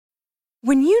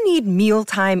When you need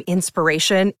mealtime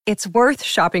inspiration, it's worth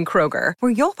shopping Kroger,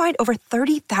 where you'll find over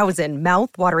 30,000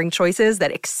 mouth-watering choices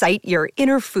that excite your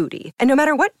inner foodie. And no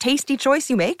matter what tasty choice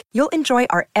you make, you'll enjoy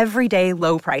our everyday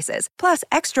low prices, plus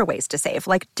extra ways to save,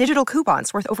 like digital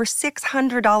coupons worth over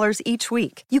 $600 each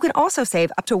week. You can also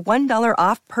save up to $1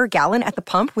 off per gallon at the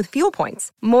pump with fuel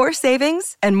points. More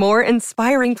savings and more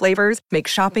inspiring flavors make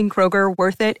shopping Kroger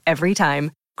worth it every time.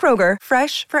 Kroger,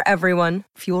 fresh for everyone.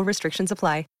 Fuel restrictions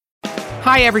apply.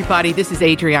 Hi, everybody. This is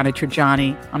Adriana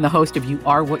Trajani. I'm the host of You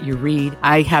Are What You Read.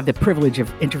 I have the privilege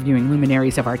of interviewing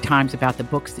luminaries of our times about the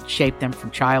books that shaped them from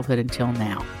childhood until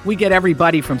now. We get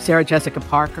everybody from Sarah Jessica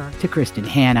Parker to Kristen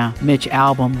Hanna, Mitch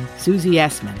Albom, Susie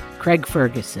Essman, Craig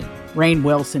Ferguson, Rainn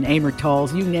Wilson, Amor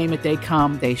Tolls, you name it, they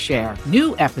come, they share.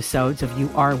 New episodes of You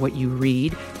Are What You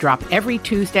Read drop every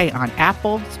Tuesday on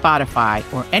Apple, Spotify,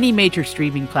 or any major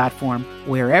streaming platform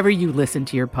wherever you listen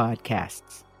to your podcasts.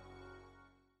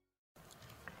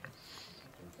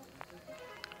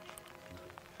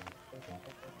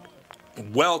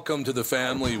 Welcome to the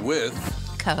family with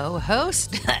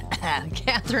co-host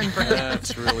Catherine Brandt.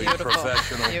 That's really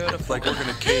professional. Beautiful. It's like we're going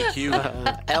to cake you.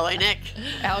 L.A. Nick.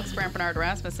 Alex Brandt Bernard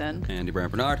Rasmussen. Andy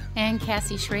Brandt Bernard. And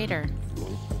Cassie Schrader.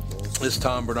 This is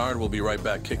Tom Bernard. We'll be right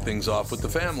back. Kick things off with the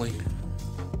family.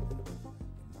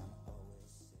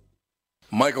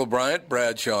 Michael Bryant,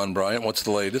 Bradshaw and Bryant, what's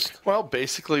the latest? Well,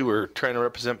 basically, we're trying to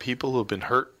represent people who have been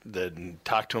hurt, then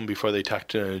talk to them before they talk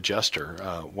to an adjuster.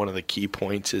 One of the key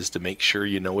points is to make sure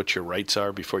you know what your rights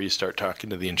are before you start talking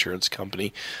to the insurance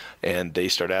company, and they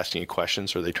start asking you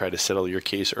questions or they try to settle your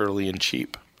case early and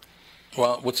cheap.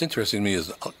 Well, what's interesting to me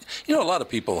is, a lot of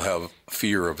people have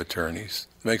fear of attorneys.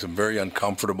 It makes them very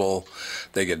uncomfortable.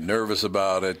 They get nervous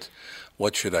about it.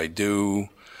 What should I do?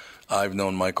 I've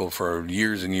known Michael for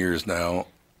years and years now,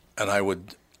 and I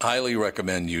would highly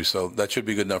recommend you. So that should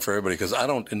be good enough for everybody, because I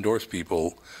don't endorse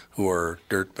people who are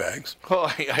dirtbags.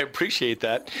 Well, I appreciate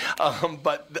that.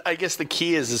 But I guess the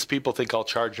key is people think I'll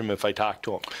charge them if I talk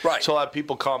to them. Right. So a lot of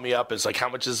people call me up. It's like, how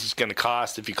much is this going to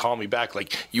cost if you call me back?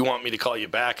 Like, you want me to call you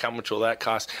back? How much will that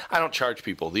cost? I don't charge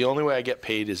people. The only way I get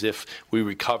paid is if we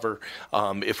recover,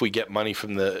 if we get money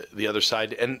from the other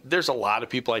side. And there's a lot of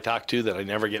people I talk to that I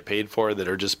never get paid for that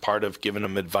are just part of giving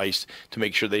them advice to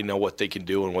make sure they know what they can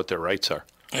do and what their rights are.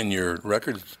 And your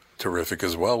record's terrific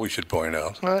as well, we should point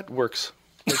out. Well, it works.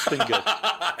 It's been good.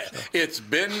 It's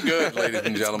been good, ladies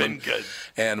and gentlemen. It's been good.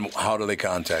 And how do they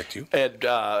contact you? And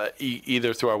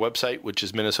either through our website, which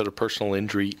is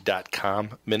minnesotapersonalinjury.com,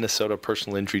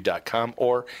 minnesotapersonalinjury.com,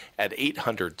 or at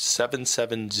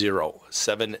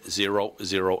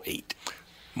 800-770-7008.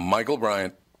 Michael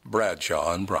Bryant,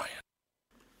 Bradshaw and Bryant.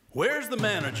 Where's the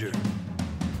manager?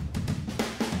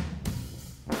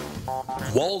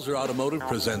 Walzer Automotive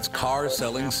presents Car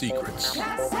Selling Secrets.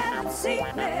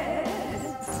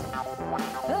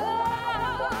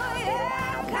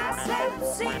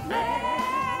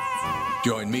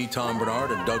 Join me, Tom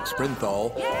Bernard, and Doug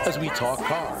Sprinthal as we talk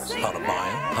cars, how to buy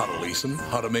them, how to lease them,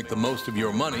 how to make the most of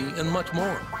your money, and much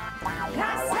more.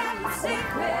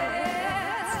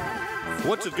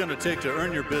 What's it going to take to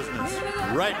earn your business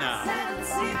right now?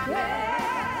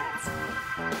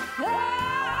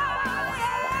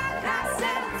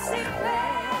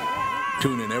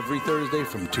 Tune in every Thursday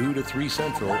from 2 to 3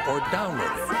 Central or download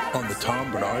it on the Tom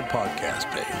Bernard podcast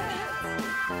page.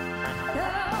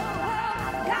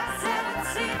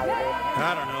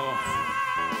 I don't know.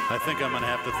 I think I'm going to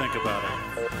have to think about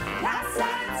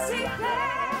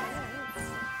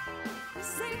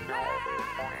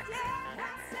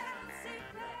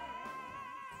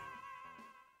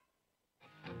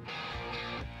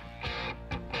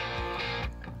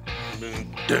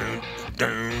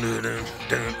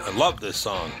I love this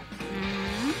song,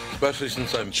 especially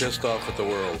since I'm pissed off at the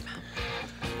world.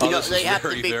 They have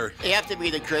to be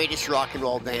the greatest rock and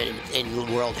roll band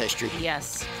in world history.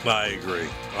 Yes. I agree.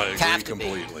 I agree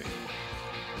completely.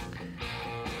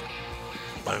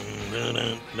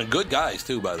 The good guys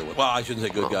too, by the way. Well, I shouldn't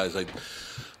say good guys. Like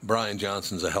Brian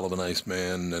Johnson's a hell of a nice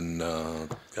man, and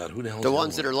God, who the hell? The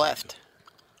ones that are left.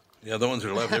 Yeah, the ones that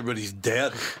are left. Everybody's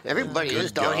dead. Everybody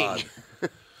is dying.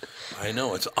 I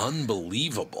know, it's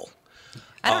unbelievable.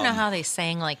 I don't know how they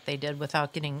sang like they did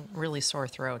without getting really sore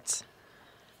throats.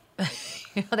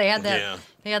 They had that. Yeah.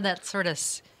 They had that sort of.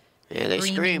 Yeah, they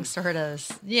scream. Sort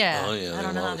of. Yeah. Oh yeah. I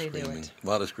don't know how they do it. A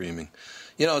lot of screaming.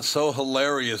 You know, it's so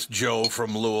hilarious. Joe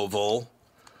from Louisville.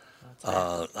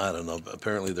 I don't know.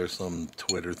 Apparently, there's some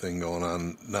Twitter thing going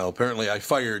on now. Apparently, I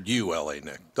fired you, L.A.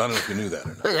 Nick. I don't know if you knew that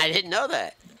or not. I didn't know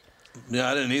that.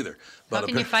 Yeah, I didn't either. How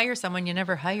can you fire someone you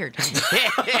never hired? That's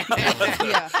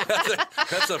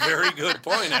a very good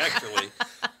point, actually.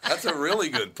 That's a really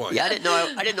good point. Yeah, I didn't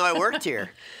know I worked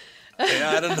here.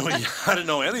 Yeah, I didn't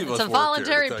know any of us. It's a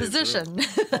voluntary position.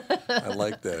 I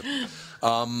like that.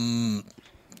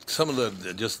 Some of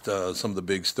the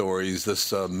big stories.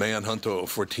 This manhunt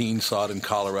for teen sought in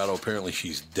Colorado. Apparently,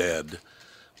 she's dead.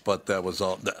 But that was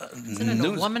all. Isn't it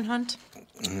a woman hunt?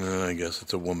 I guess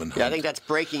it's a woman hunt. Yeah, I think that's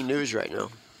breaking news right now.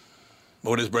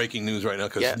 What is breaking news right now?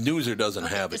 Because Newser doesn't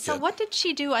have it so yet. what did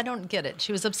she do? I don't get it.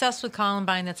 She was obsessed with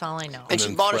Columbine. That's all I know. And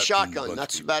she bought a shotgun.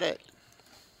 That's about it.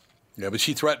 Yeah, but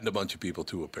she threatened a bunch of people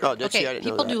too, apparently. Oh, did she? I didn't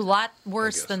know people that. do a lot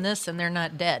worse than this, and they're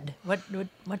not dead. What?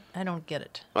 I don't get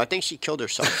it. I think she killed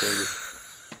herself,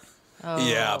 maybe.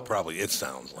 Yeah, probably. It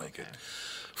sounds like it.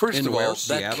 First of all, that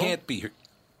Seattle? can't be her.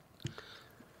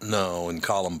 No, in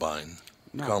Columbine.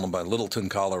 No. Columbine, Littleton,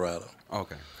 Colorado.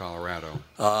 Okay, Colorado.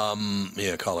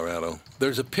 Yeah, Colorado.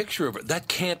 There's a picture of her. That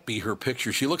can't be her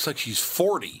picture. She looks like she's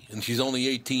 40, and she's only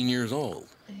 18 years old.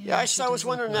 Yeah, I was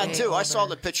wondering that too. I saw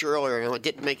the picture earlier, and it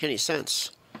didn't make any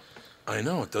sense. I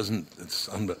know, it doesn't.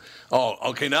 Oh,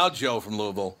 okay, now Joe from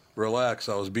Louisville. Relax,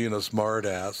 I was being a smart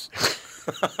ass.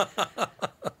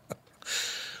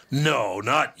 No,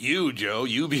 not you, Joe.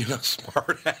 You being a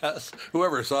smart ass.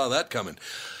 Whoever saw that coming.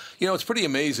 You know, it's pretty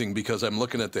amazing because I'm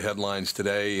looking at the headlines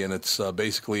today, and it's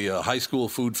basically a high school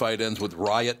food fight ends with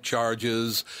riot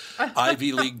charges,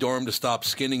 Ivy League dorm to stop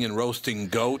skinning and roasting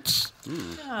goats,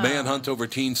 manhunt over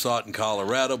teen sought in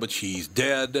Colorado, but she's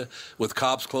dead, with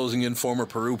cops closing in, former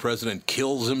Peru president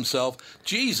kills himself.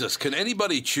 Jesus, can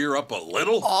anybody cheer up a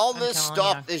little? All this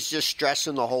stuff is just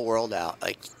stressing the whole world out.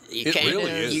 Like, you can't, really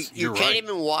is. You can't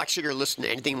even watch it or listen to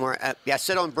anything more. I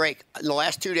said on break, in the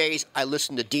last 2 days, I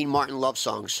listened to Dean Martin love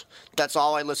songs. That's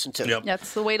all I listened to. Yep.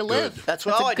 That's the way to live. That's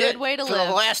all I did. Good way to for live.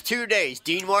 the last 2 days,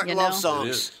 Dean Martin love It songs.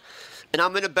 is. And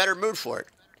I'm in a better mood for it.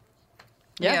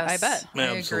 Yeah, Yes, I bet.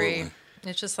 I Absolutely. agree.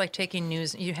 It's just like taking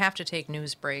news. You have to take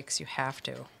news breaks. You have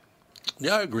to.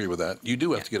 Yeah, I agree with that. You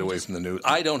do have to get away from the news.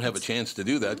 I don't have a chance to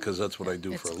do that because that's what I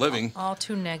do for a living. All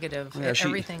too negative. Yeah,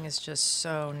 Everything is just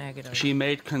so negative. She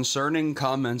made concerning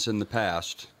comments in the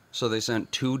past, so they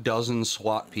sent 24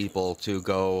 SWAT people to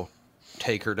go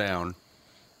take her down.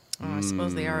 Oh, I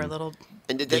suppose they are a little.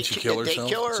 And Did she kill herself?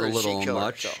 They kill her It's or a did little she kill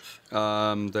much.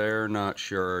 herself? They're not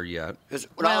sure yet. Because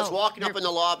when I was walking up in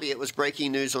the lobby, it was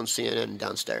breaking news on CNN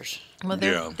downstairs. Well,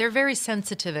 they're very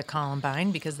sensitive at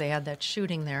Columbine because they had that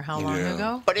shooting there. How long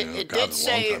ago? But it did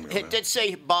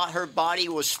say her body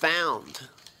was found.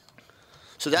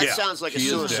 So that sounds like a she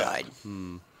is dead. suicide.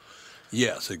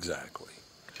 Yes, exactly.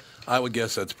 I would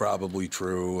guess that's probably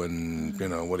true, and,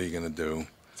 what are you going to do?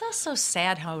 It's also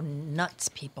sad how nuts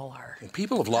people are. And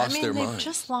people have lost their they've minds.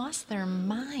 just lost their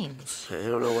minds. I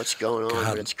don't know what's going on,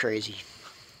 but it's crazy.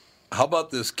 How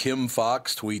about this Kim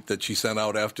Fox tweet that she sent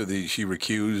out after she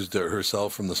recused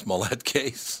herself from the Smollett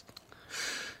case?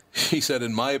 She said,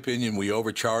 in my opinion, we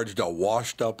overcharged a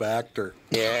washed-up actor.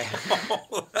 Yeah.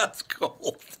 Oh, that's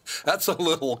cold. That's a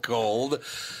little cold.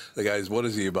 The guy's, what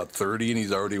is he, about 30, and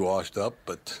he's already washed up?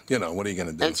 But, what are you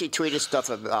going to do? And she tweeted stuff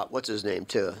about, what's his name,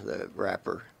 too, the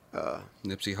rapper.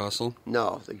 Nipsey Hussle?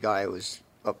 No, the guy was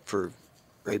up for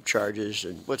rape charges,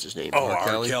 and what's his name? Oh, R.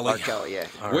 Kelly. R. Kelly,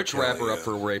 yeah. Which rapper up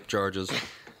for rape charges?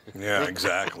 Yeah,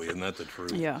 exactly. Isn't that the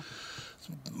truth? Yeah.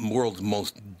 World's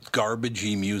most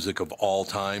garbagey music of all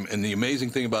time, and the amazing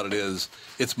thing about it is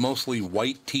it's mostly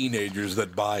white teenagers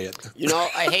that buy it.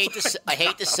 I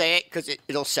hate to say it because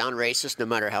it'll sound racist no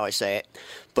matter how I say it,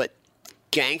 but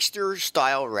gangster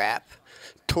style rap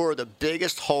tore the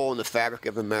biggest hole in the fabric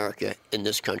of America in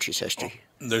this country's history.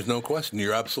 There's no question.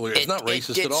 You're absolutely. It's not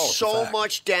racist it did at all. It's a so fact.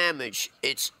 much damage.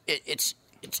 It's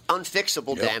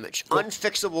unfixable damage.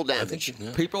 Unfixable damage.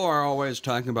 People are always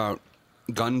talking about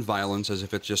gun violence as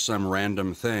if it's just some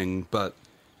random thing, but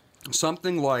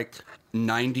something like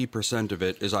 90% of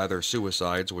it is either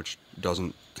suicides, which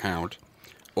doesn't count,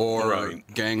 or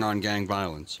gang-on-gang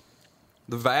violence.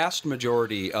 The vast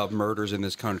majority of murders in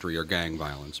this country are gang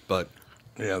violence, but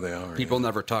yeah, they are. People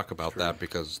never talk about that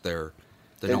because they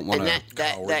don't want to.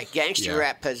 And that gangster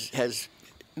rap has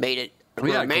made it.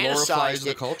 Glorifies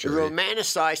the culture. It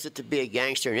romanticized it to be a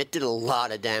gangster, and it did a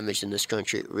lot of damage in this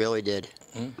country. It really did.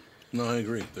 No, I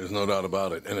agree. There's no doubt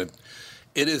about it. And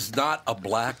it is not a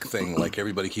black thing like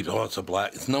everybody keeps, it's a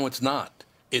black. No, it's not.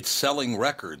 It's selling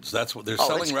records. That's what they're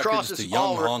selling records to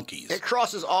young honkies. It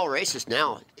crosses all races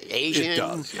now. Asian. It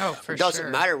does. Oh, for It doesn't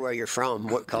sure. matter where you're from,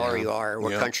 what color you are,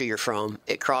 what country you're from.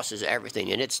 It crosses everything,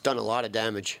 and it's done a lot of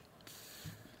damage.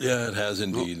 Yeah, it has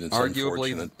indeed. It's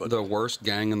arguably, unfortunate, but the worst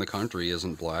gang in the country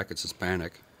isn't black; it's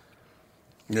Hispanic.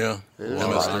 Yeah,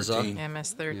 MS-13.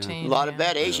 MS-13. A lot of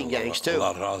bad Asian gangs, too.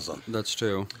 La Raza. That's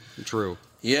true.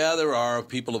 Yeah, there are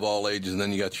people of all ages, and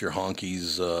then you got your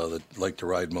honkies that like to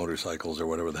ride motorcycles or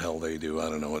whatever the hell they do. I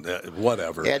don't know,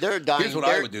 whatever. Yeah, they're dying. Here's what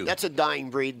I would do. That's a dying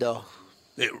breed, though.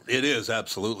 It is,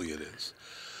 absolutely it is.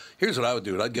 Here's what I would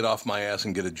do. I'd get off my ass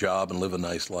and get a job and live a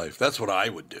nice life. That's what I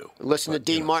would do. Listen to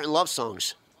Dean Martin love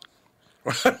songs.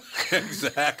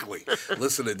 Exactly.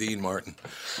 Listen to Dean Martin.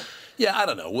 Yeah, I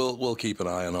don't know. We'll keep an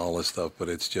eye on all this stuff, but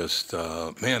it's just,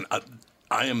 man,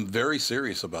 I am very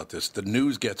serious about this. The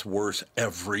news gets worse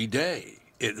every day.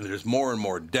 There's more and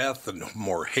more death and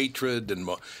more hatred, and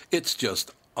more, it's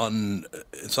just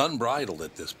it's unbridled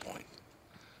at this point.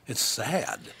 It's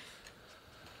sad.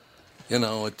 You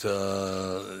know, I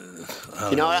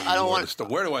don't want to.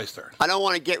 Where do I start? I don't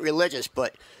want to get religious,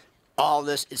 but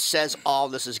it says all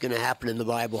this is going to happen in the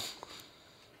Bible.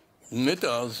 It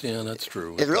does. Yeah, that's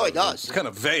true. It really does. It's kind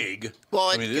of vague. Well,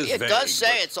 I mean, it is vague, does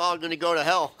say it's all going to go to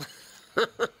hell. Yeah,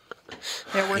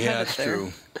 we're headed that's there.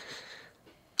 True.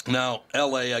 Now,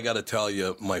 L.A., I got to tell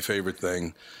you, my favorite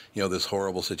thing, this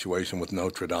horrible situation with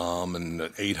Notre Dame and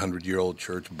an 800-year-old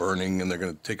church burning, and they're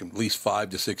going to take at least 5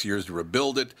 to 6 years to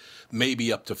rebuild it,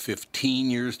 maybe up to 15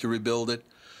 years to rebuild it.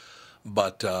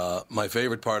 But my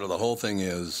favorite part of the whole thing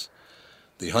is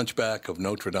the Hunchback of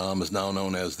Notre Dame is now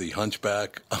known as the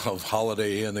Hunchback of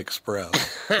Holiday Inn Express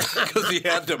because he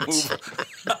had to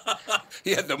move.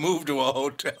 He had to move to a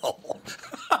hotel.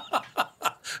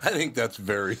 I think that's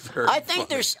very, very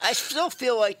funny. I still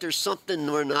feel like there's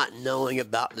something we're not knowing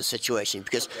about the situation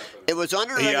because it was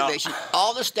under renovation.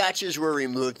 All the statues were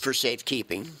removed for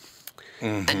safekeeping,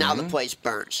 and now the place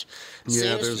burns.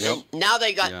 Yeah, now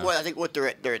they got they're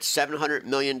at $700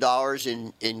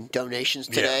 million in donations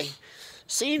today. Yes.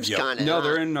 Seems kind of no,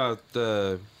 they're in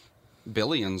the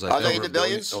billions. Are they in the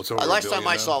billions? Oh, The last time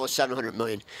I saw was $700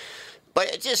 million, but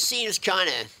it just seems kind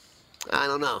of, I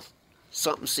don't know,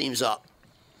 something seems up.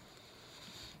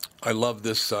 I love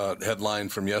this headline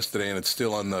from yesterday, and it's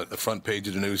still on the front page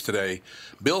of the news today.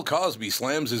 Bill Cosby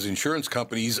slams his insurance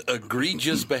company's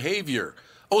egregious behavior.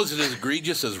 Oh, is it as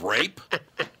egregious as rape?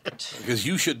 Because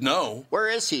you should know. Where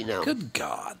is he now? Good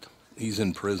God. He's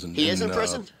in prison. He is in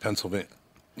prison? Pennsylvania.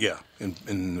 Yeah,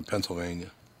 in Pennsylvania.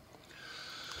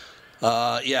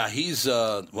 He's,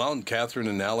 and Catherine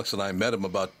and Alex and I met him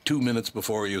about 2 minutes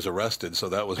before he was arrested, so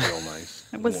that was real nice.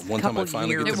 It was One time I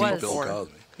finally get to meet Bill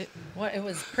Cosby. It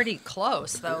was pretty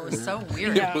close, though. It was so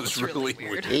weird. Yeah, it was really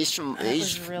weird. He's in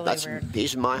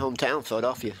my hometown,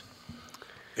 Philadelphia.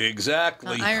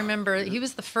 Exactly. I remember he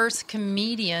was the first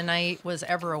comedian I was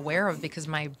ever aware of because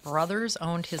my brothers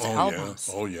owned his albums.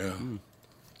 Yeah. Oh, yeah.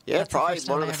 Yeah, That's probably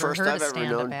the one of the first I've ever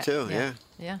known, too.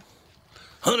 Yeah.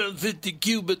 150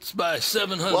 cubits by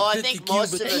 750 Well, I think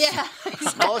most of us,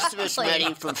 exactly. most of us met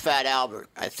him from Fat Albert,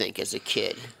 I think, as a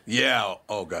kid. Yeah.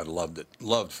 Oh, God, loved it.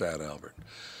 Loved Fat Albert.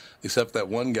 Except that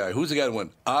one guy. Who's the guy that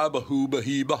went, Abba, Hooba,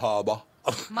 Heba, Haba?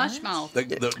 Mushmouth.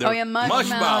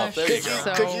 Mushmouth. There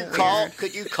you go.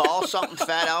 Could you call something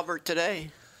Fat Albert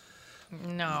today?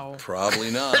 No.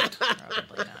 Probably not.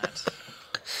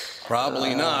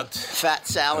 Probably not. Fat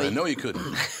Sally. I know you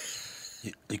couldn't.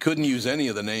 You couldn't use any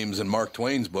of the names in Mark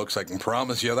Twain's books, I can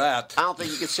promise you that. I don't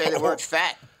think you could say the word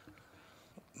fat.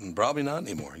 Probably not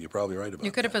anymore. You're probably right about that.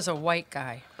 You could have as a white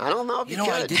guy. I don't know if you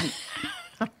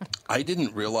could. I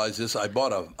didn't realize this. I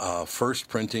bought a first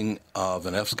printing of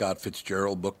an F. Scott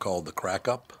Fitzgerald book called The Crack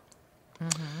Up.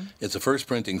 Mm-hmm. It's a first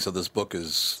printing, so this book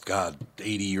is,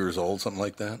 80 years old, something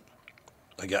like that.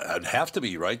 I'd have to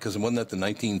be, right? Because wasn't that the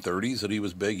 1930s that he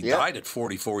was big? He died at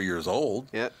 44 years old.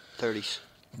 Yep, 30s.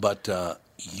 But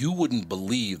you wouldn't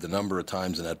believe the number of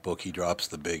times in that book he drops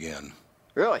the big N.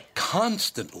 Really?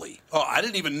 Constantly. Oh, I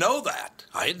didn't even know that.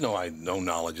 I had no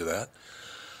knowledge of that.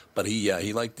 But he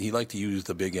liked to use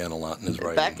the big N a lot in his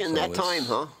writing. Back in that time,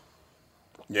 huh?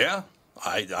 Yeah.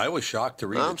 I was shocked to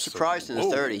read it. I'm surprised in the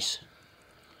 30s.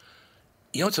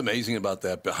 You know what's amazing about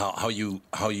that? How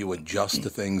you adjust to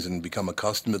things and become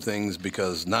accustomed to things,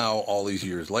 because now, all these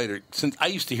years later, since I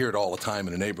used to hear it all the time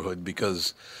in the neighborhood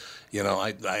because,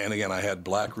 I had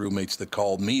black roommates that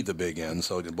called me the big N,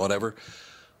 so whatever.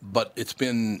 But it's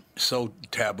been so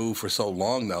taboo for so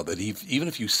long now that even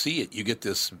if you see it, you get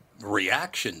this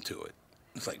reaction to it.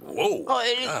 It's like, whoa.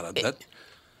 Oh,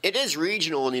 it is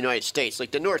regional in the United States.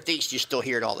 Like the Northeast, you still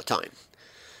hear it all the time.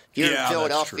 If you're in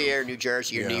Philadelphia or New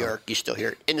Jersey or New York, you still hear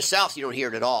it. In the South, you don't hear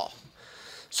it at all.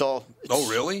 So. Oh,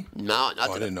 really? No, I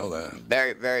didn't know that.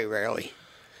 Very, very rarely.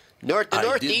 The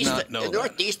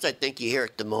Northeast, I think you hear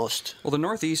it the most. Well, the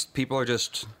Northeast people are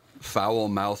just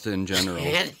foul-mouthed in general.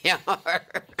 Yeah, they are.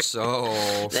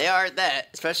 So. They are that,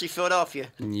 especially Philadelphia.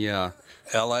 Yeah.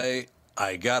 L.A.,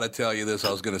 I got to tell you this.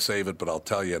 I was going to save it, but I'll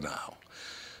tell you now.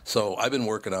 So I've been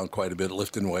working out quite a bit,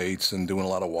 lifting weights and doing a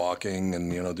lot of walking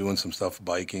and, doing some stuff,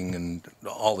 biking and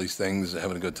all these things,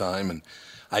 having a good time. And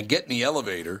I get in the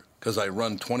elevator because I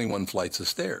run 21 flights of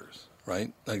stairs,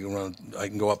 right? I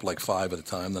can go up like 5 at a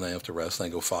time, then I have to rest, and I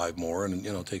go 5 more, and,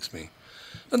 it takes me,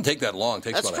 doesn't take that long. It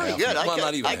takes That's about a half pretty good. Well,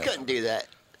 not even I couldn't do that.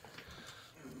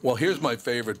 Well, here's my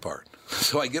favorite part.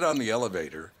 So I get on the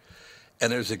elevator,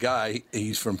 and there's a guy,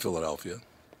 he's from Philadelphia,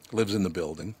 lives in the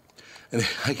building, and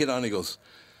I get on, and he goes,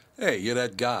 "Hey, you're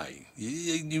that guy.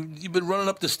 You've been running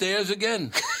up the stairs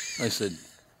again?" I said,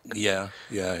 Yeah,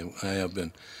 I have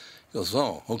been. He goes,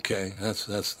 "Oh, okay, that's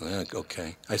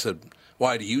okay." I said,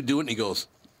 "Why, do you do it?" And he goes,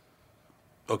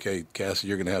 "Okay, Cassie,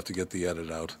 you're going to have to get the edit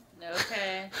out."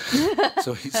 Okay.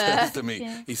 So he says to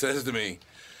me,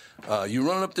 "You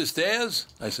running up the stairs?"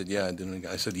 I said, "Yeah, I did."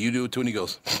 I said, "You do it too?" And he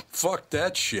goes, "Fuck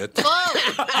that shit."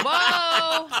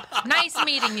 Whoa! Nice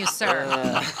meeting you, sir.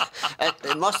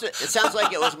 It sounds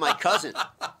like it was my cousin.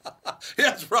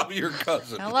 Yeah, it's probably your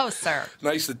cousin. Hello, sir.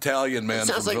 Nice Italian man. It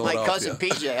sounds from like my cousin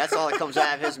Philadelphia. PJ. That's all that comes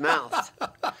out of his mouth.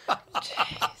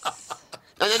 Jeez.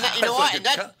 And then you know what? And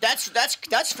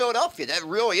that's Philadelphia. That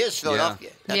really is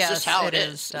Philadelphia. Yeah. That's just how it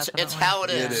is. It's how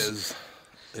it is. It is.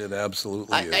 It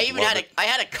absolutely is. I even had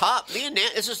a cop.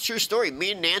 This is a true story.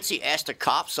 Me and Nancy asked a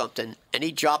cop something, and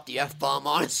he dropped the F-bomb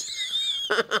on us.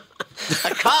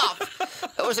 A cop.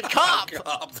 It was a cop.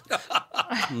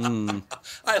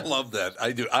 I love that.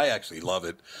 I do. I actually love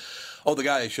it. Oh, the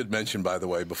guy I should mention, by the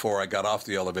way, before I got off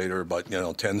the elevator, about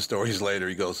 10 stories later,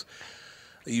 he goes,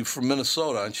 "Are you from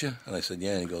Minnesota, aren't you?" And I said,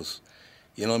 "Yeah." And he goes,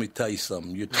 "Let me tell you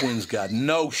something. Your twins got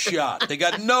no shot. They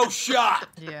got no shot."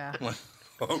 Yeah.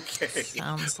 Okay.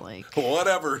 Sounds like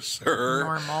whatever, sir.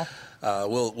 normal.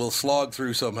 We'll slog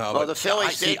through somehow. Well, but the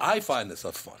Phillies I find this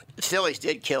stuff funny. The Phillies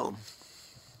did kill him.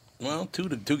 Well, 2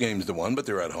 games to 1, but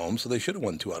they're at home, so they should have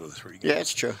won 2 out of the 3 games. Yeah,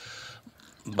 it's true.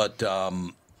 But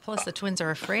Plus, the Twins are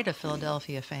afraid of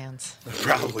Philadelphia fans.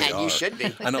 probably And are. you should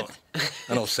be. I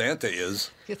know Santa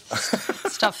is. Get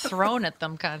stuff thrown at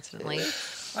them constantly.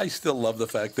 I still love the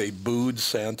fact they booed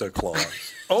Santa Claus.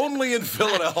 Only in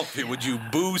Philadelphia would you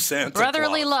boo Santa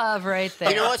Brotherly Claus. love right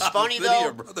there. You know what's funny Video,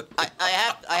 though? brother. I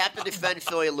have to defend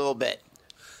Philly a little bit.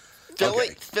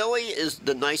 Okay. Philly is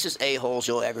the nicest a-holes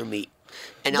you'll ever meet.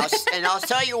 And I'll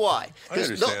tell you why. I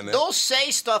understand that. They'll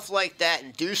say stuff like that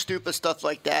and do stupid stuff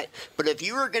like that. But if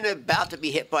you were about to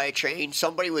be hit by a train,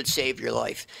 somebody would save your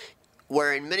life.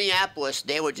 Where in Minneapolis,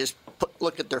 they would just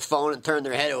look at their phone and turn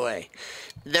their head away.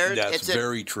 That's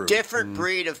very true. Different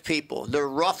breed of people. They're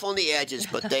rough on the edges,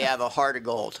 but they have a heart of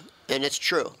gold. And it's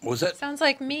true. Sounds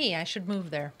like me. I should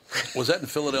move there. Was that in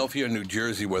Philadelphia or New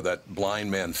Jersey where that blind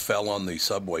man fell on the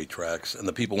subway tracks and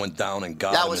the people went down and got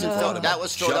him? That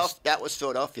was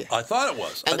Philadelphia. I thought it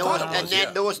was. And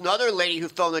there was another lady who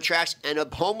fell in the tracks, and a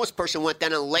homeless person went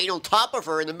down and laid on top of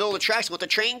her in the middle of the tracks and let the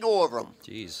train go over them.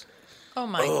 Jeez. Oh,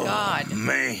 my God.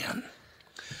 Man.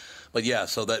 But yeah,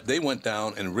 so that they went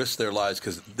down and risked their lives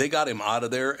because they got him out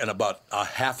of there, and about a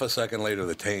half a second later,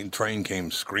 the train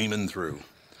came screaming through.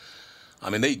 I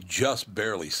mean, they just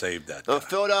barely saved that guy.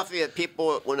 Philadelphia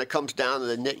people, when it comes down to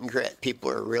the nit and grit,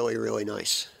 people are really, really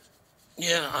nice.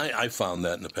 Yeah, I found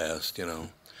that in the past,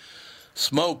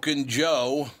 Smoking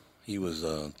Joe, he was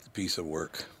a piece of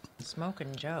work.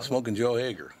 Smoking Joe. Smoking Joe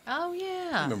Hager. Oh,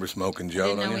 yeah. Remember Smoking I Joe,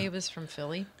 didn't don't know you? he was from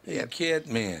Philly. Hey,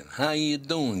 Catman, how you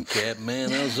doing,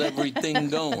 Catman? How's everything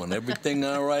going? Everything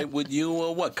all right with you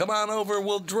or what? Come on over,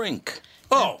 we'll drink.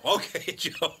 Oh, okay,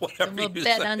 Joe, whatever We'll you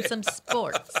bet say. on some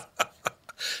sports.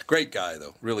 Great guy,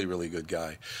 though. Really, really good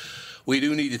guy. We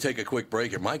do need to take a quick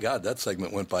break here. My God, that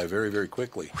segment went by very, very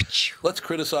quickly. Let's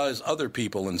criticize other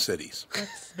people in cities.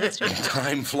 That's right.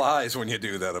 Time flies when you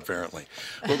do that, apparently.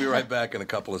 We'll be right back in a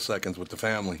couple of seconds with the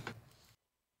family.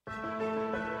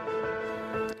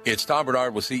 It's Tom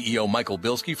Bernard with CEO Michael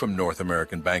Bilski from North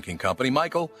American Banking Company.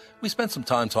 Michael, we spent some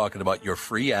time talking about your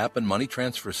free app and money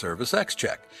transfer service,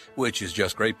 XCheck, which is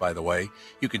just great, by the way.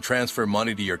 You can transfer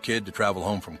money to your kid to travel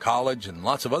home from college and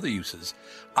lots of other uses.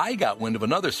 I got wind of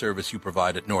another service you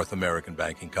provide at North American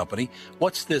Banking Company.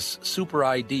 What's this Super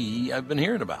ID I've been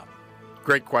hearing about?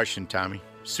 Great question, Tommy.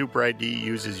 Super ID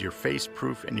uses your face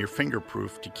proof and your finger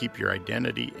proof to keep your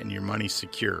identity and your money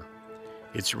secure.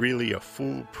 It's really a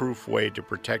foolproof way to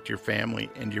protect your family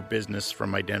and your business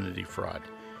from identity fraud.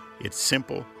 It's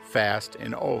simple, fast,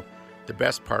 and the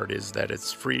best part is that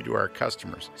it's free to our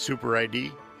customers. Super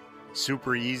ID,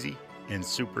 super easy, and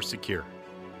super secure.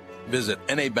 Visit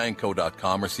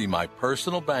nabankco.com or see my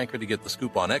personal banker to get the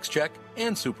scoop on XCheck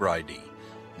and Super ID.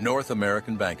 North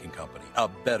American Banking Company, a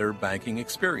better banking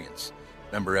experience.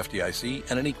 Member FDIC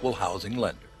and an equal housing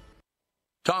lender.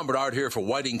 Tom Bernard here for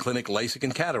Whiting Clinic LASIK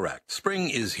and Cataract. Spring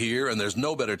is here, and there's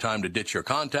no better time to ditch your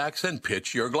contacts and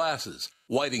pitch your glasses.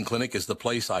 Whiting Clinic is the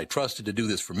place I trusted to do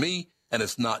this for me, and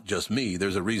it's not just me.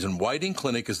 There's a reason Whiting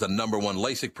Clinic is the #1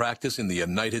 LASIK practice in the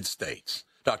United States.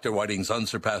 Dr. Whiting's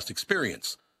unsurpassed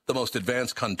experience, the most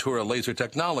advanced Contura laser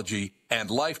technology,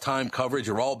 and lifetime coverage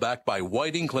are all backed by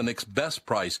Whiting Clinic's best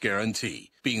price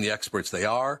guarantee. Being the experts they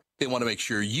are, they want to make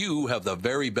sure you have the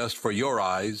very best for your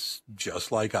eyes,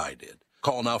 just like I did.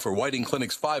 Call now for Whiting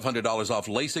Clinic's $500 off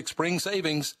LASIK spring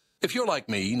savings. If you're like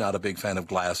me, not a big fan of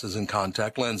glasses and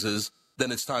contact lenses,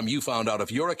 then it's time you found out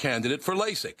if you're a candidate for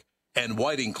LASIK. And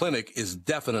Whiting Clinic is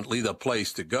definitely the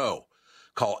place to go.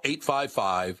 Call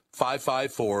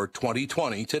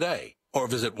 855-554-2020 today, or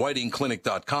visit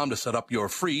whitingclinic.com to set up your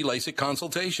free LASIK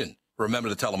consultation. Remember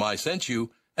to tell them I sent you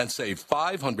and save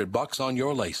 $500 on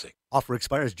your LASIK. Offer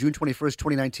expires June 21st,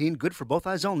 2019. Good for both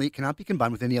eyes only. Cannot be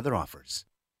combined with any other offers.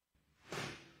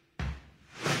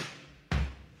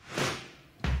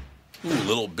 Ooh,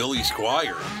 little Billy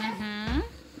Squire.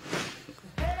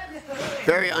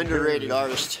 Very underrated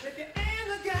artist.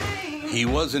 He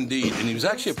was indeed, and he was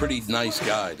actually a pretty nice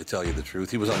guy, to tell you the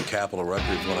truth. He was on Capitol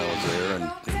Records when I was there,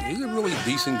 and he's a really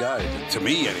decent guy, to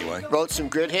me anyway. Wrote some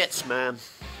good hits, man.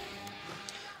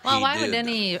 Well, He why did. would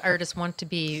any artist want to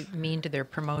be mean to their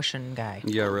promotion guy?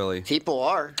 Yeah, really. People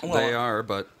are. They are,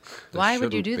 but they Why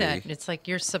would you shouldn't do that? be. It's like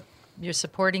you're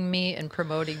supporting me and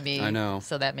promoting me. I know.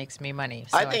 So that makes me money.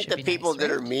 So I think should the be people nice, that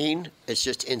right? are mean, it's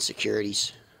just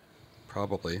insecurities.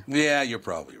 Probably. Yeah, you're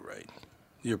probably right.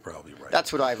 You're probably right.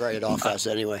 That's what I write it off as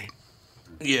anyway.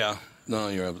 Yeah. No,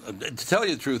 you're. To tell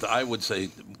you the truth, I would say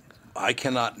I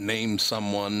cannot name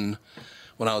someone.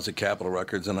 When I was at Capitol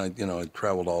Records, and I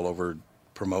traveled all over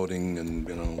promoting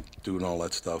and doing all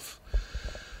that stuff,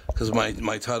 because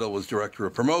my title was director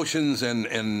of promotions,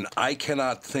 and I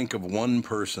cannot think of one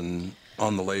person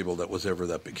on the label that was ever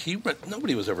that big.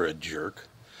 Nobody was ever a jerk.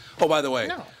 Oh, by the way,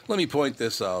 let me point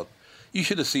this out. You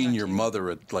should have seen your mother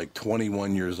at like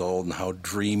 21 years old and how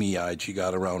dreamy-eyed she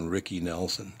got around Ricky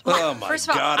Nelson. Oh, my First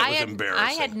of all, God, it was I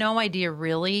embarrassing. had no idea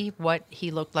really what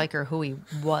he looked like or who he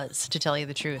was, to tell you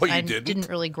the truth. Oh, you I didn't?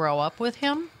 really grow up with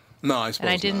him. No, I suppose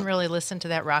And I didn't not. really listen to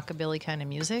that rockabilly kind of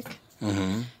music.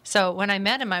 Mm-hmm. So when I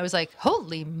met him, I was like,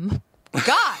 holy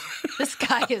God, this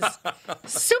guy is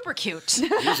super cute. He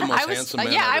was the most handsome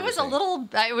man Yeah, I've I ever was seen. I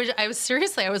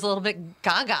was a little bit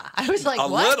gaga. I was like, A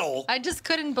what? little? I just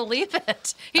couldn't believe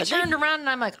it. He turned around and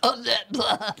I'm like, oh,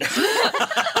 blah.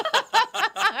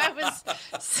 I was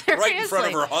seriously. Right in front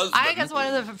of her husband. I guess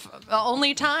one of the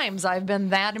only times I've been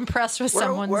that impressed with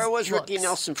someone's Where was Ricky looks.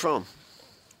 Nelson from?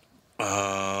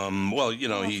 Well,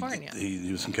 California.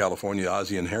 he was in California,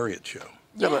 Ozzie and Harriet show.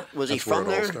 Yeah, but was he That's where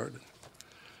from it all there? started.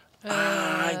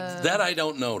 That I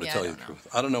don't know, to yeah, tell I you the don't truth.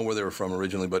 I don't know where they were from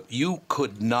originally, but you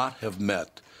could not have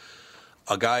met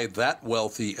a guy that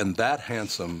wealthy and that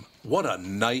handsome. What a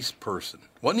nice person.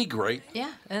 Wasn't he great?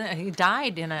 Yeah, and he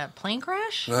died in a plane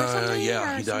crash or something?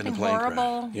 Yeah, or he died in a something plane crash.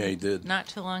 horrible. Yeah, he did. Not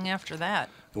too long after that.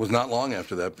 It was not long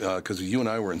after that, because you and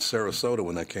I were in Sarasota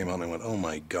when that came out, and I went, oh,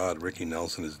 my God, Ricky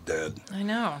Nelson is dead. I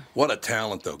know. What a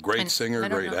talent, though. Great singer, I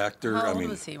don't great know. actor. How I old mean,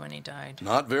 was he when he died?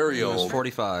 not very He was old.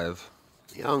 45.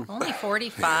 Young. Only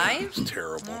 45? It's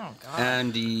terrible. Oh, God.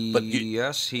 And But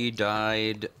yes, he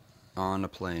died on a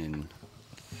plane.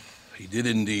 He did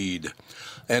indeed.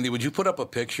 Andy, would you put up a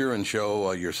picture and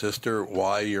show your sister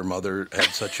why your mother had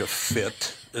such a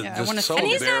fit? Yeah, I Just wanna so see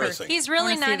And he's embarrassing. he's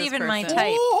really I wanna see not this even my person.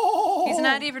 type. Oh, He's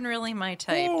not even really my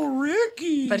type. Oh,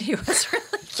 Ricky. But he was really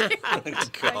cute. I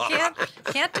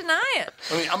can't deny it.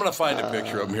 I mean, I'm going to find a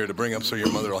picture of him here to bring up so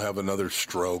your mother will have another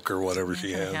stroke or whatever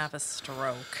she has. Have a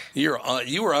stroke. You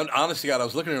were honest to God, I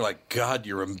was looking at her like, God,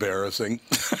 you're embarrassing.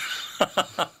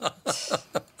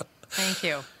 Thank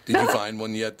you. Did you find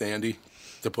one yet, Andy,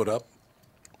 to put up?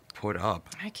 Put up.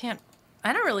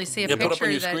 I don't really see a Yeah, put up on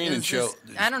picture your that screen and is show-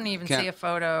 I don't even Can't see a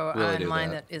photo really do online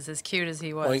that. that is as cute as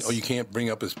he was. Oh, you can't bring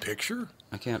up his picture?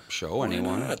 I can't show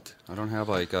anyone. not? I don't have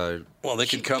like a. Well, they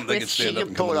could come. They could stand she up can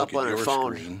and pull come it look up at on her your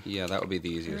phone. screen. Yeah, that would be the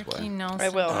easiest Ricky way. Nelson. I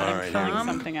will. All I'm right, here filling we go.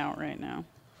 something out right now.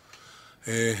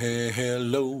 Hey, hey,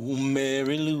 hello,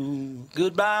 Mary Lou.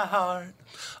 Goodbye, heart.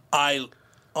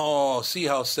 See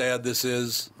how sad this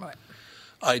is? What?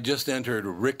 I just entered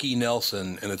Ricky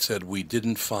Nelson, and it said, we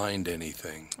didn't find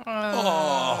anything.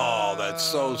 Oh, that's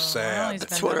so sad. he's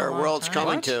That's been what dead a our long world's time.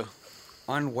 coming What? to.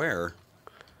 On where?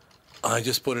 I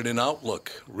just put it in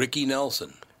Outlook. Ricky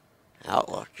Nelson.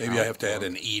 Outlook. Maybe I have to add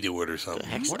an E to it or something.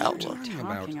 Heck's What are you Outlook. talking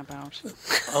about? Talking about.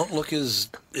 Outlook is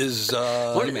What is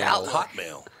Outlook?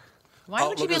 Hotmail. Why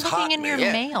would you be looking in your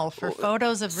mail for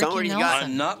photos of Ricky Nelson?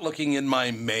 I'm not looking in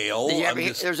my mail.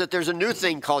 There's a new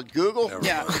thing called Google.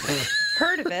 Yeah.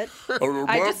 Heard of it.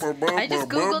 I just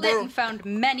Googled it and found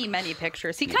many, many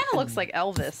pictures. He kind of looks like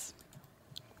Elvis.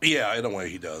 Yeah, in a way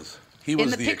he does. He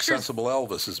was the accessible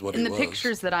Elvis is what he was. In the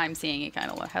pictures that I'm seeing, he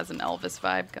kind of has an Elvis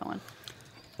vibe going.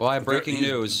 Well, I have breaking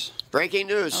news. Breaking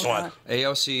news. What?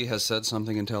 AOC has said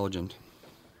something intelligent.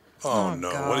 Oh,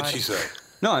 no. God. What did she say?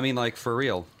 No, I mean, like, for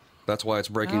real. That's why it's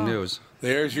breaking news.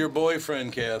 There's your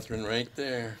boyfriend, Catherine, right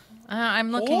there.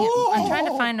 I'm looking. I'm trying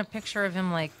to find a picture of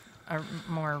him, like a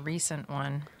more recent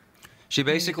one. She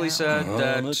basically said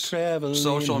that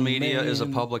social media is a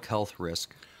public health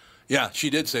risk. Yeah, she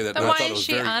did say that. Then why is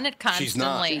she on it constantly? She's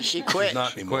not. She quit. She's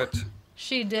not anymore.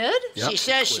 She did? Yep. She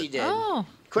says she did. Oh.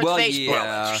 Quit Facebook.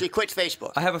 Yeah. She quit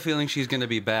Facebook. I have a feeling she's going to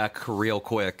be back real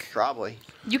quick. Probably.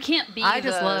 You can't be I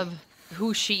just love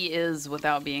who she is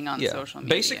without being on social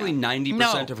media. Basically,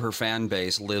 90% of her fan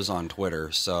base lives on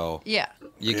Twitter, so yeah,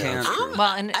 you can't.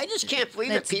 Well, and I just can't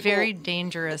believe it's that people. very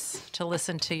dangerous to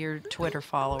listen to your Twitter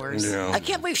followers. I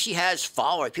can't believe she has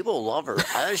followers. People love her.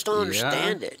 I just don't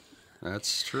understand it.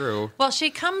 That's true. Well, she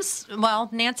comes. Well,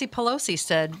 Nancy Pelosi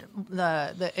said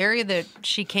the area that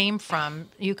she came from,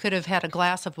 you could have had a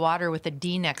glass of water with a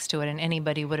D next to it, and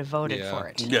anybody would have voted for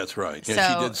it. Yeah, that's right.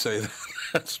 Yeah, she did say that.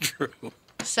 That's true.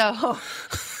 So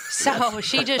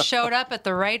she just showed up at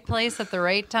the right place at the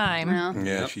right time.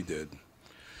 Yeah, she did.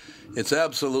 It's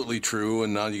absolutely true,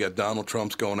 and now you got Donald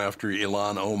Trump's going after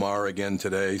Ilhan Omar again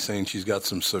today, saying she's got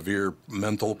some severe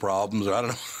mental problems. I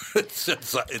don't know. It's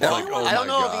like, oh I don't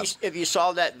know God. if you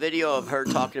saw that video of her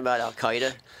talking about Al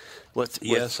Qaeda.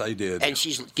 Yes, I did. And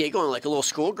she's giggling like a little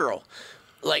schoolgirl.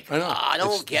 Like, I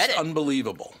don't get it. It's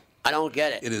unbelievable. I don't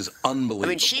get it. It is unbelievable. I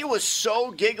mean, she was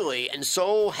so giggly and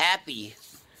so happy.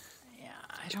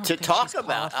 I don't to think talk she's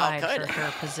about Al qualified Qaeda. for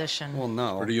her position. Well,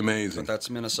 no. Pretty amazing. But that's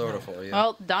Minnesota for you.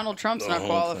 Well, Donald Trump's The not whole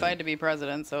qualified thing. to be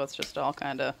president, so it's just all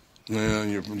kind of. Yeah,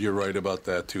 you're right about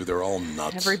that, too. They're all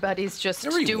nuts. Everybody's just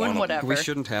Every one of doing them. whatever. We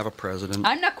shouldn't have a president.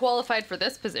 I'm not qualified for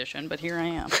this position, but here I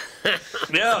am.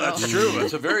 Yeah, that's true.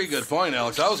 That's a very good point,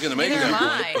 Alex. I was going to make Neither am that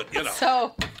I. point, but, you know.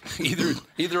 So,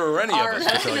 either or any of us,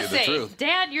 to tell you the truth.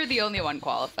 Dad, you're the only one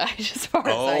qualified as far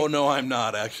as Oh, no, I'm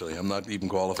not, actually. I'm not even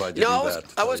qualified to do that.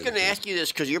 I was going to ask you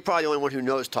this because you're probably the only one who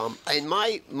knows, Tom. In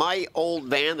my old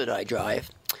van that I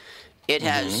drive, it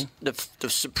has the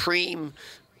Supreme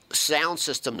sound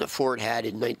system that Ford had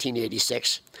in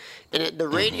 1986. And the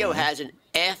radio has an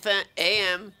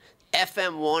AM,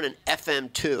 FM1, and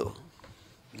FM2.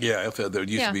 Yeah, there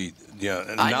used to be,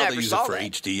 and I now never they use saw it for that.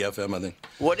 HD FM, I think.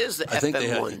 What is the I think they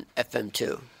FM1,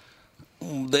 FM2?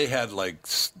 They had like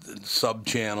sub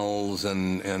channels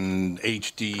and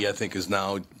HD. I think is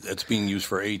now it's being used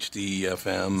for HD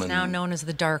FM. It's and now known as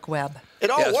the dark web. It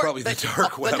all it's works. probably the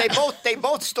dark web. But they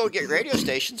both still get radio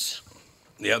stations.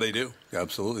 Yeah, they do.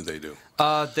 Absolutely, they do.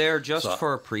 They're just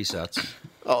for presets.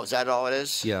 Oh, is that all it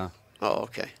is? Yeah. Oh,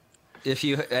 okay. If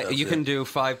you can do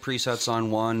 5 presets on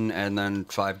one and then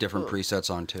 5 different presets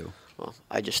on 2. Well,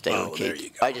 I just stay on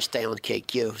I just stay on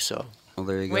KQ. So. Well,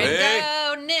 there you go. Way to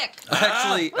go, Nick.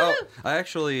 I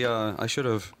should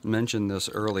have mentioned this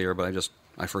earlier, but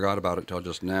I forgot about it till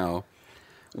just now.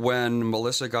 When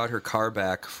Melissa got her car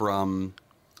back from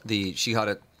she had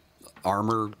it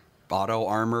auto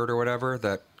armored or whatever,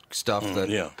 that stuff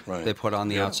they put on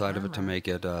the outside of it to make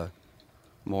it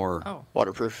more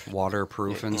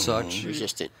waterproof and such.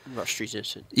 Resistant, rust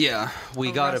resistant. Yeah,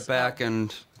 we got it back,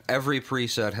 and every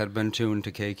preset had been tuned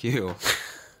to KQ.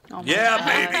 Oh yeah,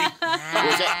 baby.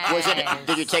 Was it?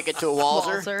 Did you take it to a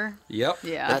Walzer? Yep.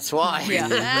 Yeah. That's why.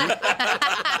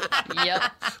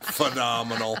 Yep.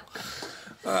 Phenomenal.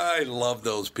 I love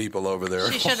those people over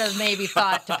there. She should have maybe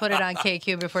thought to put it on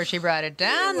KQ before she brought it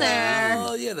down there.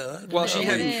 Well, you know. Well, she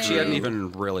hadn't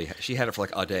even really. She had it for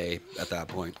like a day at that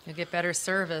point. You'll get better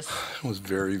service. It was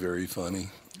very, very funny.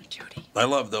 Judy. I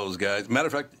love those guys. Matter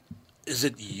of fact, is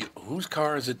it whose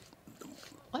car is it?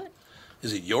 What?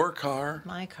 Is it your car?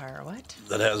 My car. What?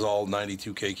 That has all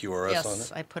 92 KQRS on it?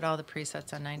 Yes, I put all the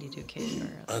presets on 92 KQRS.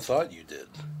 I thought you did.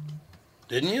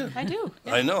 Didn't you? I do.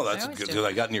 Yeah, I know. That's always good do. because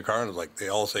I got in your car and it was like they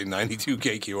all say 92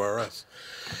 KQRS.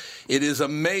 It is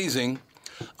amazing.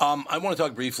 I want to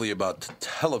talk briefly about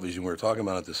television. We were talking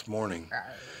about it this morning.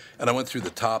 And I went through the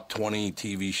top 20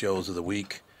 TV shows of the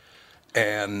week.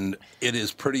 And it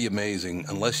is pretty amazing.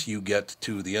 Unless you get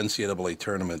to the NCAA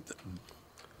tournament,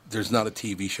 there's not a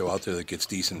TV show out there that gets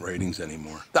decent ratings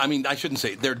anymore. I mean, I shouldn't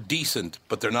say they're decent,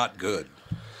 but they're not good.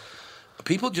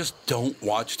 People just don't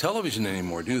watch television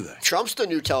anymore, do they? Trump's the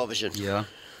new television. Yeah.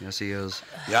 Yes, he is.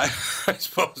 Yeah, I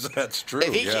suppose that's true.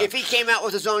 If he came out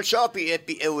with his own show,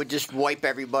 it would just wipe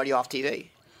everybody off TV.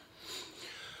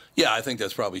 Yeah, I think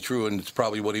that's probably true, and it's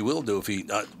probably what he will do if he.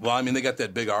 Well, I mean, they got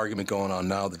that big argument going on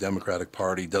now. The Democratic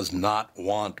Party does not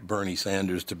want Bernie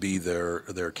Sanders to be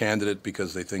their candidate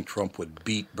because they think Trump would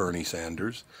beat Bernie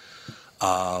Sanders.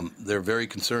 They're very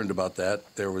concerned about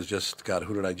that. There was just, God,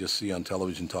 who did I just see on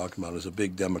television talking about it? As a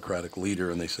big Democratic leader,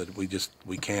 and they said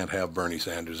we can't have Bernie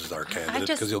Sanders as our candidate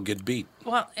because he'll get beat.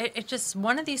 Well, it just,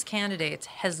 one of these candidates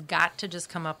has got to just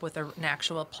come up with an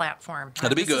actual platform.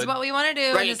 That'd be good. This is what we want to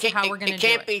do, and this is how we're going to do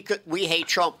it. It can't be, we hate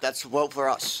Trump, that's vote for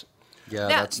us. Yeah,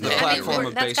 that's the platform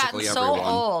of basically that's everyone. gotten so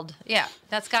old. Yeah,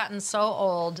 that's gotten so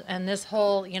old. And this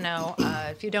whole,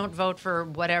 if you don't vote for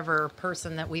whatever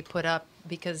person that we put up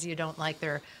because you don't like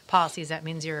their policies, that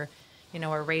means you're, a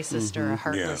racist or a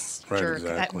heartless jerk.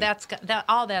 Exactly.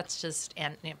 All that's just,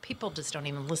 and people just don't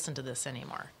even listen to this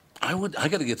anymore. I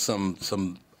got to get some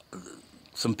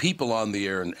people on the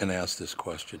air and ask this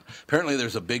question. Apparently,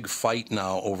 there's a big fight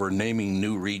now over naming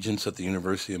new regents at the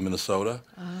University of Minnesota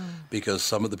because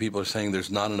some of the people are saying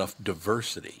there's not enough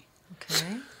diversity.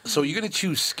 Okay. So you're going to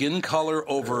choose skin color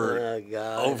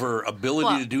over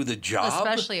ability to do the job?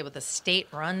 Especially with a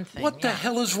state-run thing. What the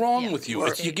hell is wrong with you?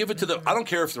 You give it to the. I don't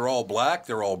care if they're all black,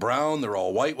 they're all brown, they're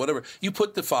all white, whatever. You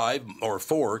put the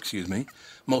four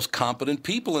most competent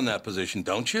people in that position,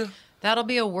 don't you? That'll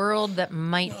be a world that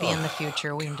might be in the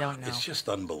future. We don't know. It's just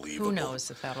unbelievable. Who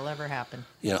knows if that'll ever happen?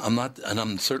 Yeah,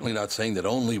 I'm certainly not saying that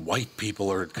only white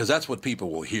people are, because that's what people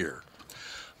will hear.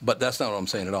 But that's not what I'm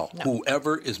saying at all. No.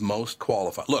 Whoever is most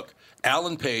qualified. Look,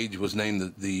 Alan Page was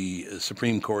named the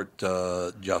Supreme Court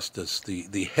justice,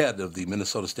 the head of the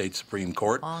Minnesota State Supreme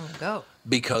Court. Long ago.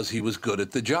 Because he was good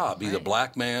at the job. He's a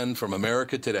black man from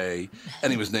America today,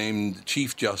 and he was named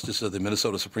Chief Justice of the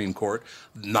Minnesota Supreme Court,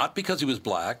 not because he was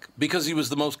black, because he was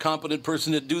the most competent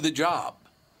person to do the job.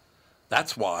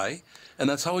 That's why, and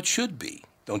that's how it should be,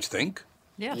 don't you think?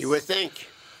 Yes. You would think.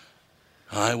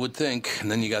 I would think. And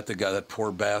then you got the guy, that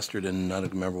poor bastard, and I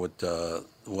don't remember what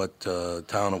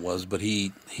town it was, but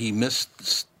he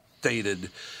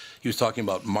misstated. He was talking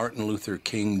about Martin Luther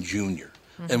King Jr.,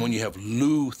 and when you have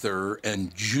Luther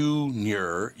and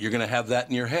Junior, you're going to have that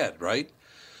in your head, right?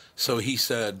 So he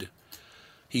said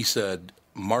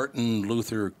Martin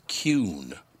Luther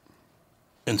Kuhn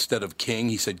instead of King.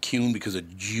 He said Kuhn because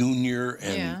of Junior,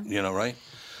 and right?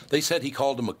 They said he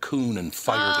called him a coon and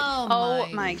fired him. Oh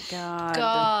my God!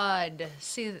 God,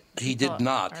 see, he did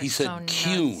not. He said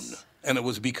Kuhn, and it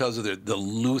was because of the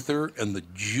Luther and the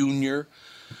Junior.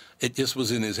 It just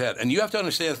was in his head. And you have to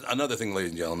understand another thing, ladies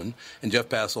and gentlemen, and Jeff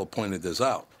Passel pointed this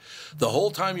out. The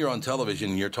whole time you're on television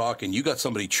and you're talking, you got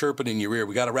somebody chirping in your ear,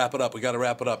 we got to wrap it up, you got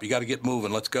to get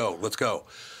moving, let's go.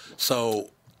 So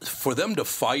for them to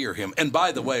fire him, and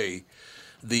by the way,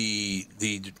 the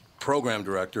program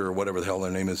director, or whatever the hell their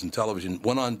name is in television,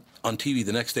 went on TV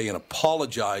the next day and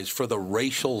apologized for the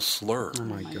racial slur. Oh,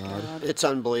 my God. It's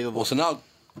unbelievable. Well, so now,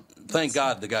 thank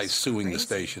God the guy's suing the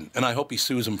station, and I hope he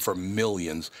sues him for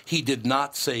millions. He did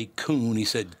not say coon, he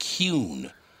said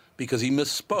Kuhn, because he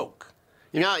misspoke.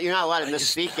 You're not allowed to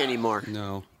misspeak anymore.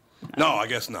 No, I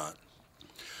guess not.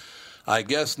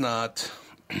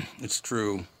 It's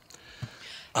true.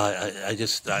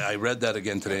 I read that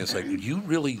again today. It's like,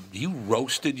 you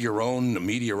roasted your own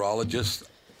meteorologist?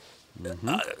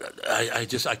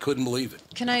 Mm-hmm. I couldn't believe it.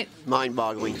 Can I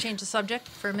mind-boggling change the subject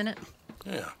for a minute?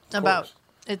 Yeah.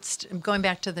 It's going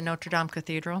back to the Notre Dame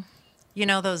Cathedral. You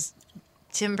know those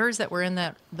timbers that were in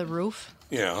the roof?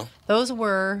 Yeah. Those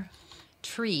were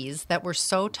trees that were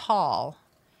so tall,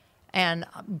 and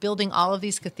building all of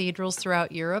these cathedrals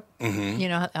throughout Europe,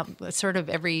 sort of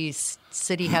every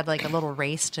city had like a little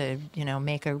race to,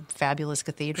 make a fabulous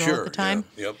cathedral at the time.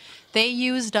 Yeah. Yep. They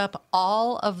used up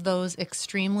all of those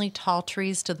extremely tall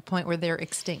trees to the point where they're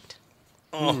extinct.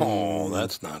 Oh,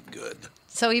 that's not good.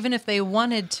 So even if they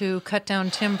wanted to cut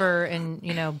down timber and,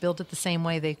 build it the same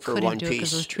way, they couldn't do it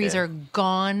because those trees are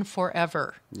gone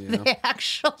forever. Yeah. They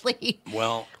actually...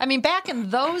 Well... I mean, back in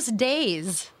those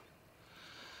days,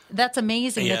 that's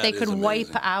amazing that they could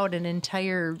wipe out an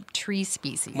entire tree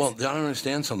species. Well, I don't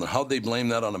understand something. How'd they blame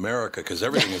that on America? Because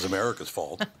everything is America's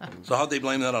fault. So how'd they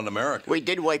blame that on America? We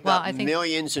did wipe out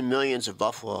millions and millions of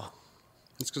buffalo.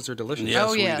 It's because they're delicious.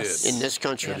 Yes, yes. we did. In this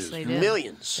country. Yes, they did.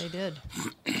 Millions. They did.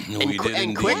 We did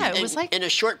and quick, it was like in a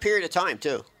short period of time,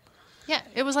 too. Yeah,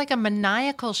 it was like a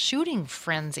maniacal shooting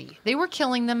frenzy. They were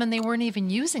killing them, and they weren't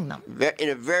even using them. In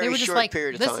a very short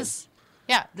period of time.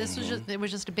 Yeah, this was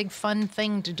just a big fun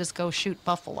thing to just go shoot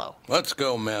buffalo. Let's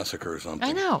go massacre something.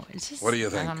 I know. It's just, what do you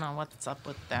think? I don't know what's up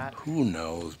with that. Who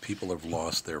knows? People have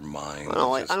lost their minds.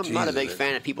 Well, I'm not a big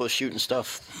fan of people shooting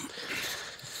stuff.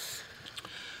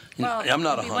 Well, I'm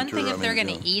not a hunter. One thing if they're going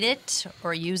to eat it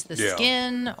or use the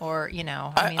skin or,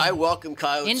 I welcome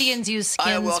coyotes. Indians use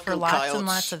skins for lots and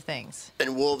lots of things.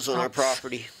 And wolves on our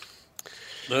property.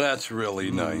 That's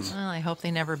really nice. Well, I hope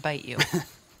they never bite you.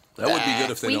 That would be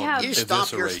good if they don't You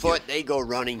stomp your foot, they go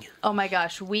running. Oh, my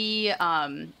gosh. We,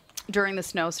 during the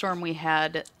snowstorm, we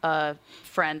had a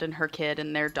friend and her kid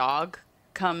and their dog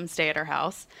come stay at our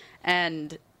house.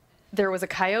 And there was a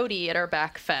coyote at our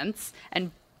back fence,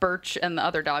 and Birch and the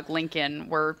other dog, Lincoln,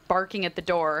 were barking at the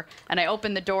door, and I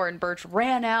opened the door, and Birch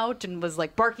ran out and was,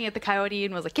 like, barking at the coyote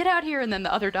and was like, get out here, and then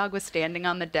the other dog was standing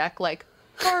on the deck like,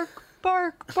 bark,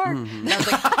 bark, bark. And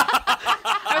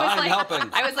I was like,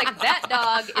 I was like, that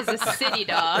dog is a city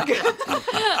dog.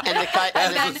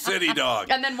 That's a city dog.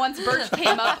 And then once Birch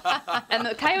came up, and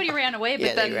the coyote ran away,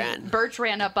 but then Birch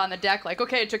ran up on the deck like,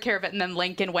 okay, I took care of it. And then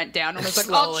Lincoln went down and was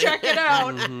like, I'll check it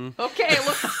out. Okay,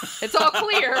 look, it's all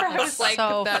clear. I was like,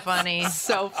 that's funny.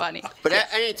 So funny. But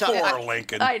anytime, Poor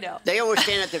Lincoln. I know. They always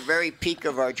stand at the very peak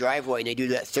of our driveway, and they do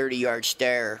that 30-yard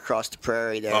stare across the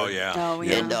prairie there. Oh, yeah. Oh,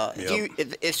 yeah. And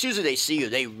as soon as they see you,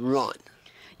 they run.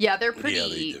 Yeah, they're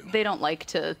pretty. They don't like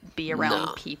to be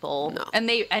around people. No. And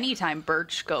anytime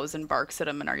Birch goes and barks at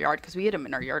them in our yard, because we hit him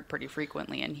in our yard pretty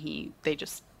frequently, and they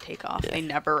just take off. Yeah. They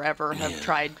never ever have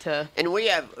tried to. And we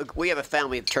have a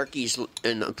family of turkeys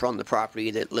from the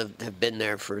property that have been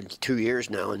there for 2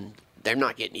 years now, and they're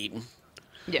not getting eaten.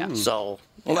 Yeah. So.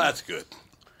 Well, that's good.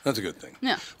 That's a good thing.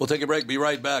 Yeah. We'll take a break. Be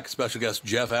right back. Special guest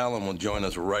Jeff Allen will join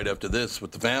us right after this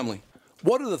with the family.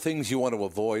 What are the things you want to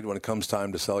avoid when it comes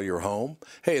time to sell your home?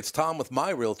 Hey, it's Tom with my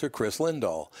realtor, Chris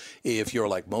Lindahl. If you're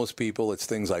like most people, it's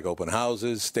things like open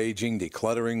houses, staging,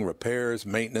 decluttering, repairs,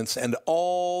 maintenance, and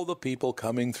all the people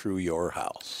coming through your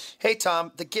house. Hey,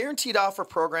 Tom, the Guaranteed Offer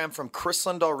program from Chris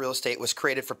Lindahl Real Estate was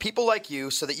created for people like you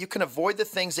so that you can avoid the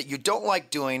things that you don't like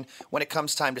doing when it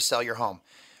comes time to sell your home.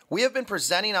 We have been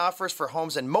presenting offers for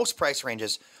homes in most price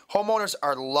ranges. Homeowners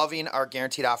are loving our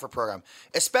Guaranteed Offer program,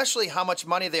 especially how much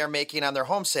money they are making on their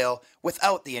home sale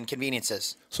without the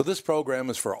inconveniences. So this program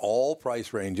is for all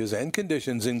price ranges and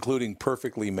conditions, including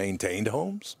perfectly maintained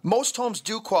homes? Most homes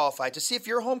do qualify. To see if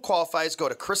your home qualifies, go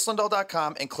to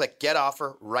chrislindahl.com and click Get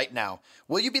Offer right now.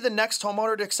 Will you be the next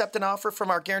homeowner to accept an offer from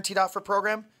our Guaranteed Offer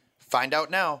program? Find out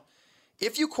now.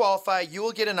 If you qualify, you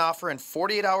will get an offer in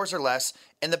 48 hours or less,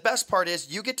 and the best part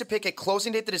is you get to pick a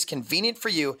closing date that is convenient for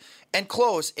you and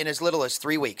close in as little as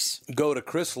 3 weeks. Go to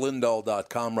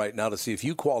chrislindahl.com right now to see if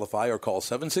you qualify or call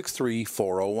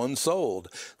 763-401-SOLD.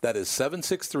 That is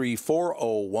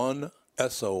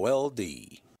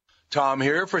 763-401-SOLD. Tom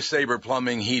here for Sabre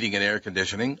Plumbing, Heating, and Air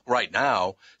Conditioning. Right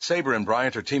now, Sabre and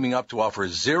Bryant are teaming up to offer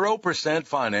 0%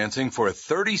 financing for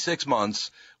 36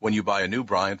 months when you buy a new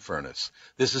Bryant furnace.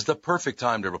 This is the perfect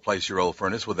time to replace your old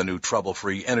furnace with a new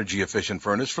trouble-free, energy-efficient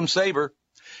furnace from Sabre.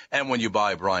 And when you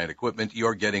buy Bryant equipment,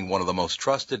 you're getting one of the most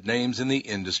trusted names in the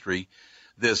industry.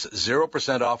 This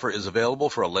 0% offer is available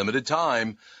for a limited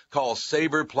time. Call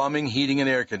Sabre Plumbing, Heating, and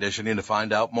Air Conditioning to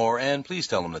find out more, and please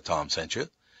tell them that Tom sent you.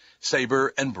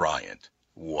 Sabre and Bryant,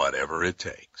 whatever it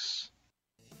takes.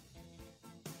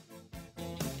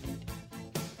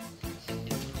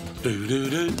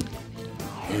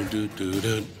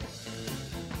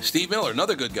 Steve Miller,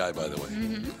 another good guy, by the way.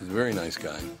 Mm-hmm. He's a very nice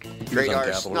guy. Great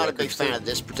artist. Not a big fan of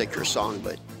this particular song,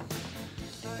 but...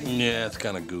 Yeah, it's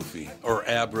kind of goofy. Or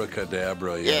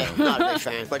Abracadabra. Yeah, not a big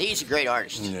fan, but he's a great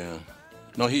artist. Yeah.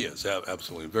 No, he is,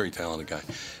 absolutely. Very talented guy.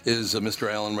 Is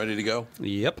Mr. Allen ready to go?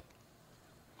 Yep.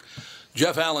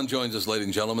 Jeff Allen joins us, ladies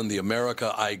and gentlemen, the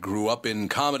America I Grew Up In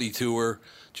comedy tour.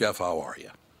 Jeff, how are you?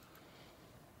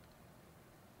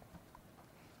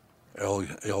 El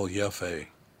Jefe.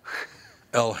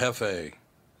 El Jefe.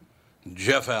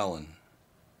 Jeff Allen.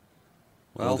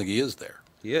 Well, I don't think he is there.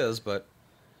 He is, but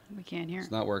we can't hear.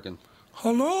 It's not working.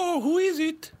 Hello, who is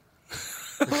it?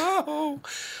 Hello. All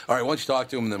right, why don't you talk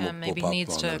to him, and then maybe we'll he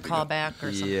needs to call back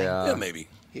or something. Yeah, maybe.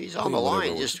 He's on the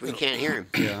line, just we can't hear him.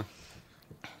 Yeah.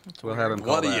 We'll have him call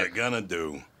What back. are you going to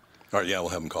do? All right, yeah, we'll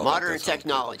have him call Modern back.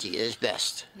 technology is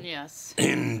best. Yes.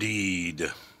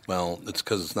 Indeed. Well, it's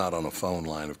because it's not on a phone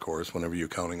line, of course. Whenever you're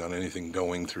counting on anything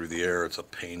going through the air, it's a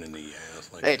pain in the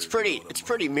ass. Like Hey, it's pretty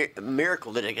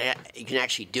miracle that you can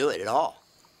actually do it at all.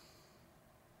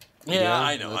 Yeah,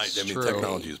 I know. I mean, true.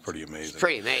 technology is pretty amazing. It's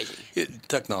pretty amazing.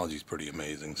 Technology is pretty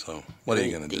amazing. So, what are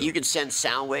you going to do? You can send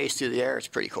sound waves through the air. It's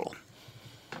pretty cool.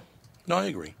 No, I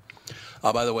agree.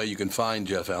 By the way, you can find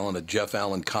Jeff Allen at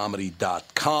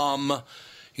jeffallencomedy.com.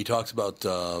 He talks about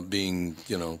being,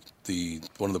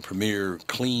 one of the premier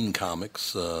clean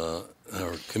comics or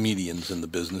comedians in the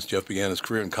business. Jeff began his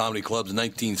career in comedy clubs in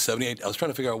 1978. I was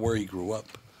trying to figure out where he grew up.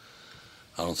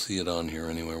 I don't see it on here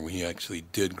anywhere where he actually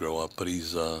did grow up, but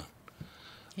he's... do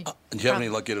you have any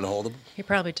luck getting a hold of him? He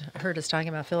probably heard us talking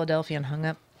about Philadelphia and hung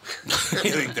up.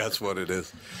 You think that's what it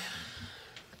is?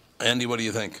 Andy, what do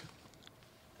you think?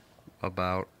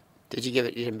 About... Did you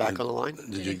get him back on the line?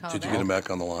 Did you get him back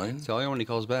on the line? Tell you when he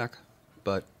calls back,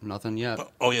 but nothing yet.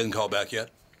 Oh, he hasn't called back yet?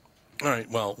 All right,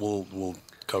 well, we'll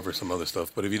cover some other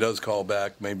stuff. But if he does call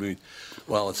back, maybe...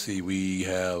 Well, let's see. We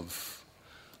have...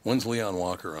 When's Leon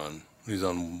Walker on? He's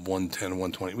on 110,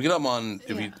 120. We get him on...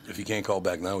 If he can't call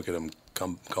back now, we get him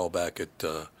call back at...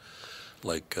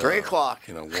 3 o'clock.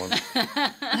 1...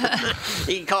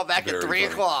 He can call back at 3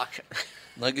 o'clock.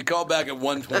 I could call back at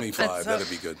 1:25. That'd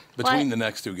be good. Between the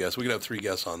next two guests. We could have 3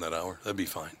 guests on that hour. That'd be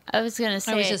fine. I was going to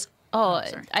say...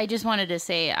 I just wanted to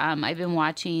say I've been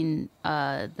watching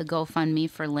the GoFundMe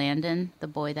for Landon, the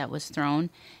boy that was thrown.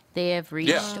 They have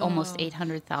reached almost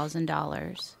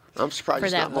 $800,000. I'm surprised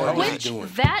it's not more. Which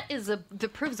that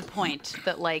proves a point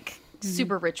that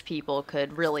super rich people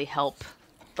could really help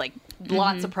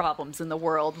lots of problems in the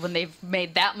world when they've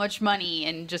made that much money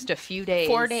in just a few days.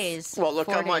 4 days. Well, look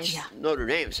how much Notre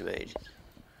Dame's made.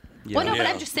 Yeah. Well, no, but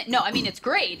I'm just saying. No, I mean it's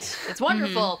great. It's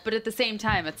wonderful, but at the same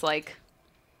time, it's like.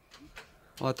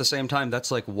 Well, at the same time,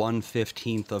 that's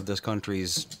 1/15 of this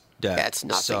country's debt. That's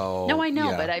nothing. So, no, I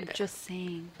know, but I'm just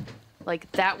saying.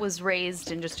 That was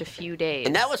raised in just a few days.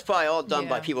 And that was probably all done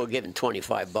by people giving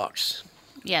 $25.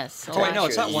 Yes. Oh, wait, no,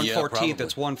 it's not 1/14th.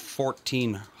 It's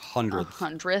 1/1400th.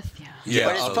 100th, yeah.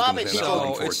 But it's probably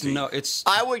people. It's.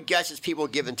 I would guess it's people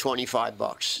giving $25,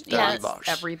 $30.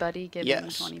 Everybody giving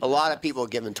 $25. A lot of people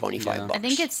giving $25. I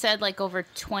think it said over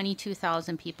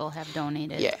 22,000 people have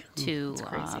donated to.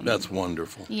 That's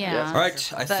wonderful. Yeah. All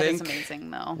right, I think is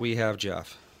amazing, though. we have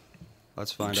Jeff.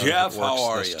 Let's find out Jeff, if it works how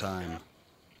are this you? time.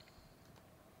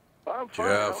 I'm fine.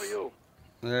 Jeff. How are you?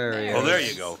 There he is. Oh, there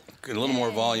you go. A little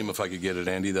more volume if I could get it,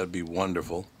 Andy. That'd be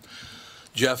wonderful.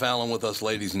 Jeff Allen with us,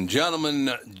 ladies and gentlemen.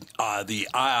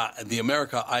 The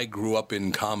America I Grew Up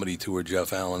In comedy tour,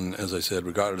 Jeff Allen, as I said,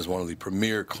 regarded as one of the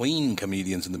premier clean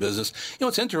comedians in the business.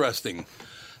 It's interesting,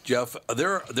 Jeff.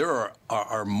 There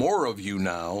are more of you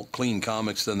now, clean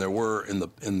comics, than there were in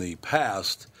the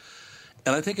past.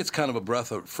 And I think it's kind of a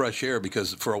breath of fresh air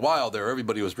because for a while there,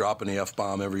 everybody was dropping the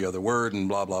F-bomb every other word and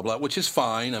blah, blah, blah, which is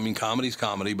fine. I mean, comedy's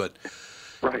comedy, but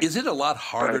is it a lot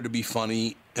harder to be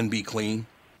funny and be clean?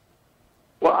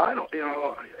 Well,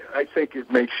 I think it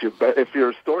makes you better. If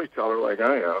you're a storyteller like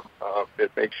I am,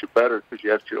 it makes you better because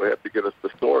you actually have to get a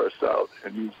thesaurus out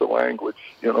and use the language,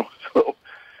 to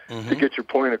get your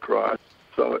point across.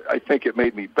 So I think it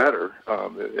made me better.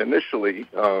 Initially,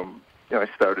 I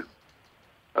started...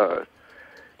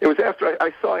 It was after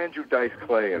I saw Andrew Dice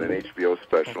Clay in an HBO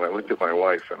special. I looked at my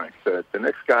wife and I said, the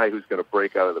next guy who's going to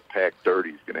break out of the pack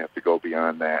dirty is going to have to go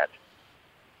beyond that.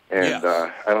 And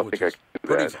I don't think I can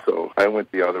do that, so I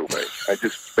went the other way. I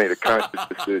just made a conscious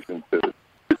decision to,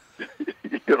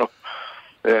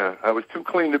 I was too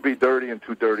clean to be dirty and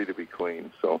too dirty to be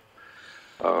clean. So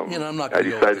I'm not I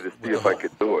decided to see if I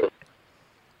could do it.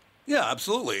 Yeah,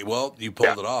 absolutely. Well, you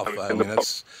pulled it off. I mean,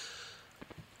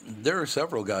 there are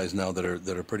several guys now that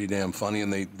are pretty damn funny,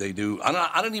 and they do.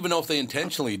 I don't even know if they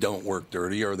intentionally don't work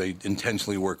dirty or they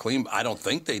intentionally work clean. I don't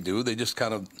think they do. They just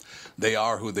they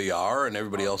are who they are, and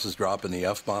everybody else is dropping the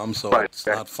F-bomb, so it's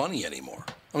not funny anymore.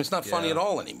 I mean, it's not funny at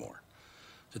all anymore.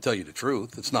 To tell you the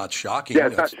truth, it's not shocking. Yeah,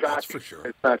 it's not shocking. That's for sure.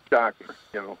 It's not shocking.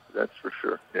 That's for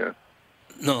sure. Yeah.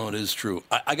 No, it is true.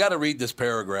 I got to read this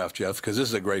paragraph, Jeff, because this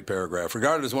is a great paragraph.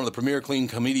 Regarded as one of the premier clean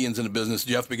comedians in the business,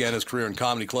 Jeff began his career in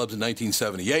comedy clubs in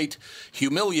 1978.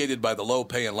 Humiliated by the low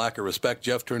pay and lack of respect,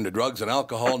 Jeff turned to drugs and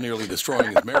alcohol, nearly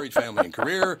destroying his marriage, family, and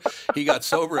career. He got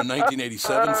sober in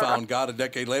 1987, found God a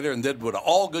decade later, and did what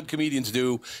all good comedians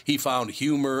do. He found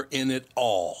humor in it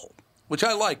all, which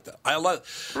I like.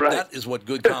 That is what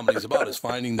good comedy is about, is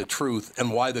finding the truth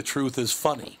and why the truth is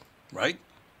funny, right?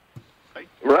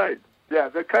 Right. Yeah,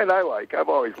 the kind I like. I've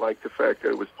always liked the fact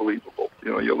that it was believable.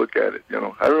 You look at it.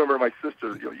 I remember my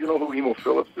sister. You know who Emo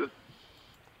Phillips is?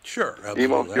 Sure, absolutely.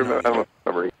 Emo. I don't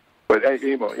remember. But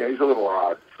Emo, yeah, he's a little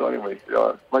odd. So anyway,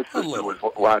 my sister was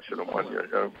watching him one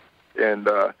year, and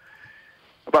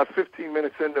about 15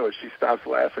 minutes into it, she stops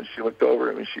laughing. She looked over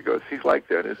at him and she goes, "He's like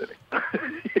that, isn't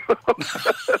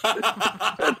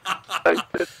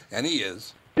he?" And he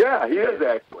is. Yeah, he is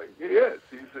actually. He is.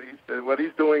 He's what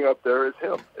he's doing up there is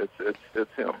him.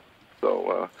 It's him.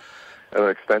 So an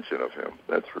extension of him.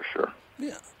 That's for sure.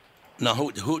 Yeah.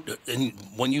 Now, and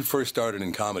when you first started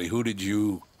in comedy, who did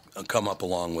you come up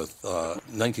along with?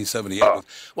 1978.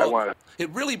 Well, it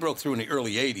really broke through in the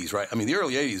early 80s, right? I mean, the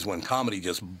early 80s when comedy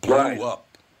just blew up.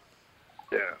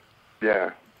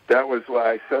 Yeah. That was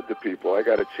why I said to people, I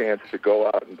got a chance to go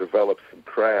out and develop some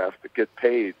craft, to get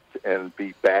paid and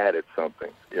be bad at something,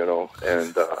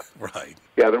 And right.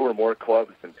 Yeah, there were more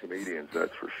clubs than comedians,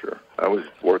 that's for sure. I was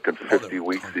working 50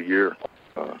 weeks a year.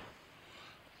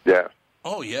 Yeah.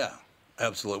 Oh, yeah.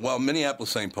 Absolutely. Well,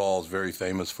 Minneapolis St. Paul is very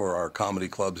famous for our comedy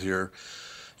clubs here.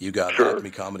 You got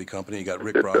Acme Comedy Company. You got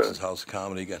Rick Bronson's House of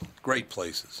Comedy. You got great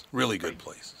places, really good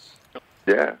places.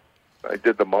 Yeah. I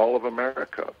did the Mall of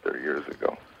America up there years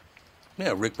ago.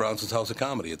 Yeah, Rick Bronson's House of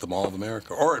Comedy at the Mall of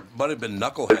America. Or it might have been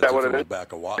Knuckleheads if it was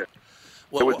back a while. Yeah.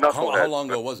 Well, it was Knuckleheads. How long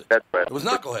ago was it? It was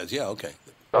Knuckleheads, yeah, okay.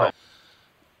 Oh.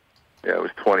 Yeah, it was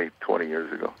 20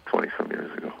 years ago, 20-some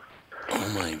years ago. Oh,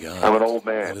 my God. I'm an old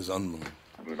man. That is unbelievable.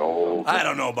 I'm an old man. I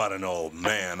don't know about an old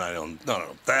man. I don't know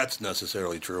if that's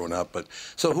necessarily true or not. But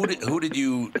so do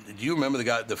you remember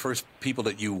the first people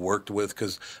that you worked with?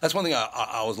 Because that's one thing I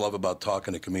always love about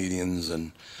talking to comedians,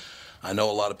 and I know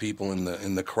a lot of people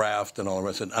in the craft and all the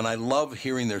rest of it, and I love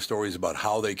hearing their stories about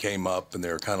how they came up, and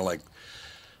they're kind of like,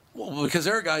 well, because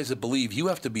there are guys that believe you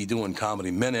have to be doing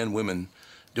comedy, men and women,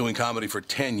 doing comedy for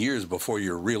 10 years before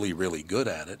you're really, really good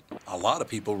at it. A lot of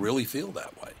people really feel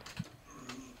that way.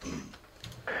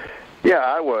 Yeah,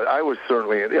 I was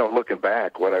certainly, looking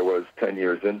back, what I was 10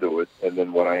 years into it, and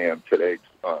then what I am today,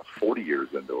 40 years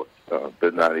into it,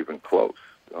 but not even close.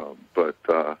 But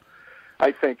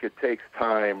I think it takes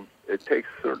time. It takes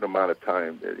a certain amount of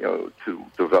time, to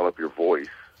develop your voice.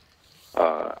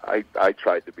 I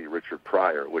tried to be Richard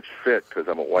Pryor, which fit because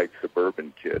I'm a white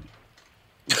suburban kid,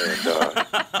 and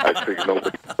I figured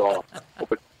nobody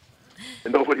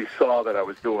saw that I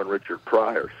was doing Richard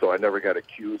Pryor, so I never got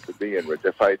accused of being Richard.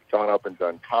 If I'd gone up and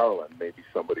done Carlin, maybe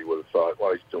somebody would have thought,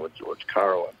 well, he's doing George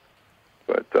Carlin.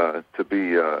 But to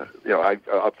be, I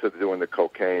up to doing the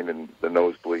cocaine and the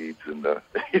nosebleeds and the,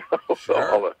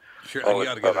 Sure. all the, sure. all You the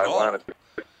got to get stuff it I all. wanted to.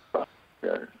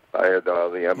 Yeah, I had the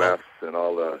MFs and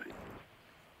all the,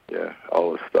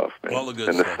 all the stuff, man. All the good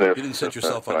and stuff. The You didn't set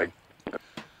yourself on.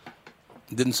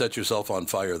 Didn't set yourself on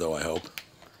fire, though, I hope.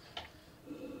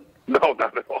 No,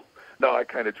 not at all. No, I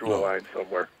kind of drew a line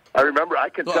somewhere. I remember, I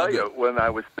can tell you, when I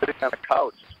was sitting on a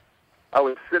couch,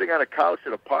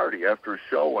 at a party after a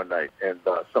show one night, and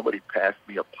somebody passed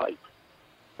me a pipe.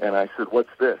 And I said,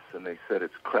 what's this? And they said,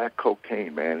 it's crack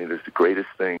cocaine, man. It is the greatest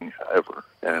thing ever.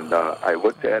 And I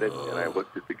looked at it, and I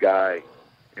looked at the guy,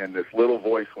 and this little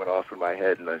voice went off in my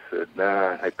head, and I said,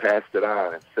 nah. I passed it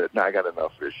on and said, nah, I got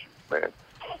enough issues, man.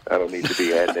 I don't need to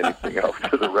be adding anything else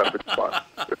to the repertoire.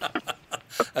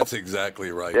 That's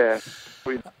exactly right. Yeah.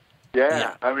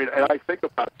 I mean, and I think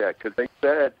about that because they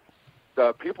said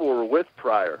people were with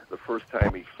Pryor the first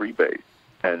time he freebased,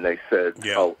 and they said,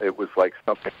 oh, it was like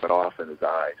something went off in his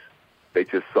eyes. They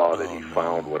just saw that he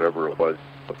found whatever it was,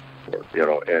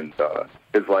 and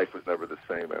his life was never the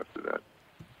same after that.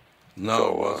 No, so,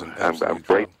 it wasn't. I'm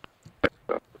great.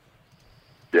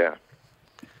 Yeah.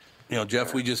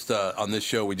 Jeff, we just, on this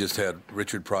show, we just had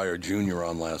Richard Pryor Jr.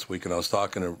 on last week, and I was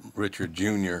talking to Richard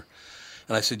Jr.,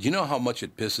 and I said, you know how much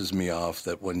it pisses me off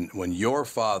that when your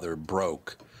father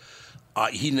broke,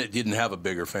 he didn't have a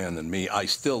bigger fan than me. I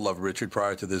still love Richard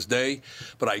Pryor to this day,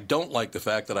 but I don't like the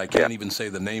fact that I can't even say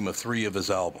the name of 3 of his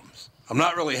albums. I'm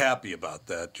not really happy about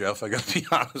that, Jeff. I got to be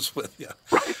honest with you.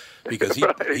 Because he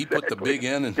put the big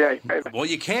in, and, well,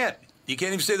 you can't. You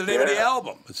can't even say the name of the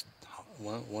album.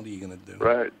 Well, what are you going to do?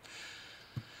 Right.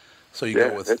 So you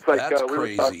go with, it's like, that's we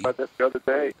crazy. were talking about this the other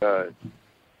day.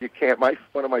 You can't,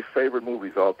 one of my favorite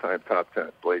movies all time, top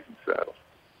 10, Blazing Saddles.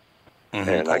 Mm-hmm.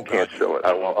 And I can't show it.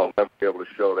 I'll never be able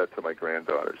to show that to my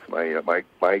granddaughters.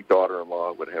 My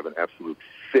daughter-in-law would have an absolute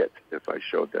fit if I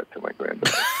showed that to my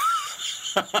granddaughters.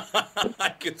 I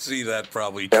could see that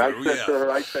probably true. And I said to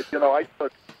her, I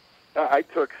said, I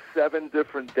took 7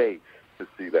 different dates to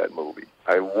see that movie.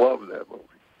 I love that movie,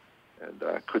 and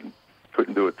I couldn't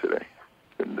do it today.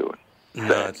 Couldn't do it.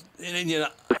 No,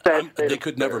 they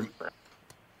could never.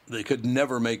 They could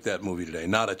never make that movie today.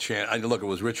 Not a chance. Look, it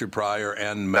was Richard Pryor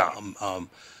and Mel.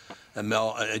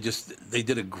 They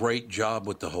did a great job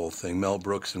with the whole thing. Mel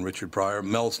Brooks and Richard Pryor.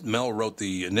 Mel wrote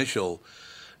the initial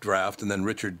draft, and then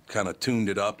Richard kind of tuned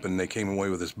it up, and they came away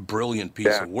with this brilliant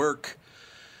piece of work.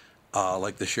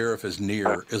 Like The Sheriff is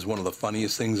Near is one of the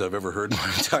funniest things I've ever heard in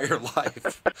my entire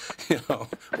life.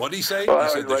 What did he say? He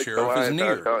said The Sheriff is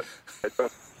near.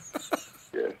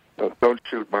 Don't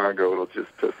shoot Mongo. It'll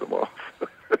just piss him off.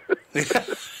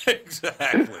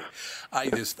 Exactly. I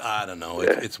don't know.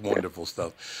 It's wonderful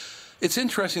stuff. It's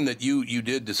interesting that you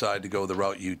did decide to go the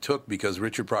route you took because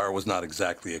Richard Pryor was not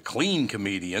exactly a clean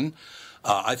comedian.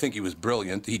 I think he was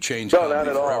brilliant. He changed comedy not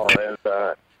at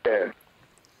forever. all. And,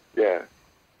 yeah.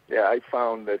 I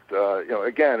found that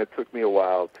again, it took me a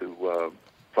while to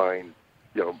find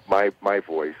my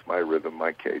voice, my rhythm,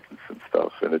 my cadence and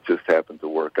stuff, and it just happened to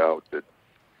work out that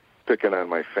picking on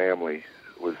my family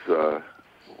was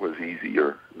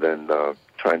easier than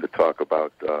trying to talk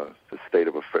about the state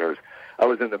of affairs. I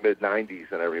was in the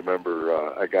mid-'90s, and I remember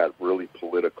I got really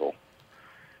political,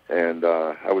 and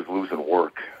I was losing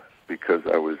work because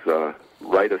I was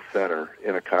right of center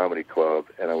in a comedy club,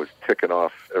 and I was ticking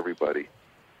off everybody.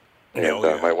 And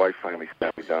my wife finally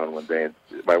sat me down one day, and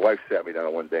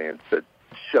said,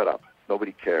 "Shut up,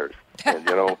 nobody cares." And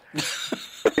I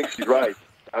think she's right.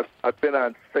 I've been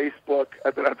on Facebook.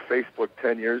 I've been on Facebook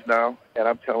 10 years now, and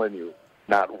I'm telling you,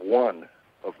 not one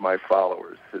of my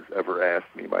followers has ever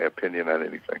asked me my opinion on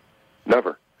anything.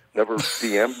 Never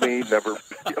DM'd me. Never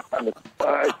on the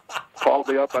side, called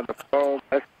me up on the phone.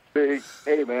 Messaged me,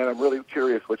 "Hey man, I'm really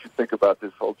curious what you think about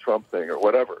this whole Trump thing or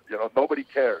whatever." Nobody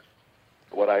cares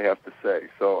what I have to say.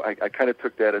 So I kind of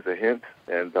took that as a hint,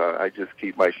 and I just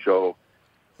keep my show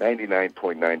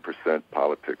 99.9%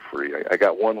 politic free. I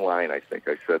got one line, I think.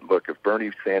 I said, look, if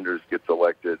Bernie Sanders gets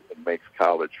elected and makes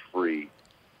college free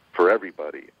for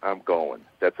everybody, I'm going.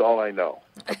 That's all I know.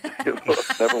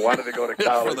 Never wanted to go to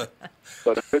college.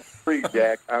 But if it's free,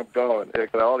 Jack, I'm going. And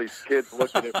all these kids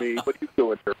looking at me, what are you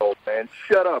doing here, old man?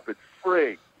 Shut up, it's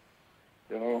free.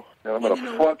 And I'm going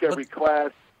to flunk every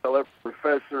class, tell every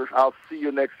professor, I'll see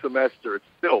you next semester. It's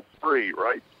still free,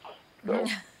 right? So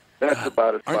that's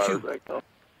about as far as I go.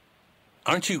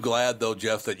 Aren't you glad, though,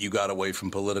 Jeff, that you got away from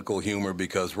political humor?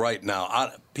 Because right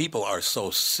now, people are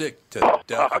so sick to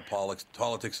death of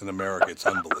politics in America. It's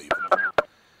unbelievable.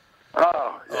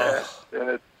 Oh, yeah.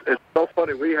 And it's so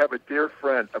funny. We have a dear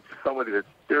friend of somebody that's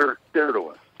dear to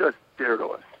us, just dear to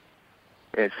us.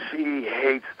 And she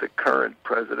hates the current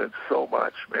president so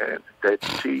much, man, that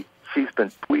she's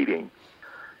been tweeting.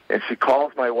 And she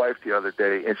calls my wife the other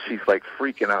day, and she's, like,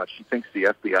 freaking out. She thinks the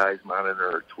FBI is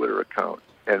monitoring her Twitter account.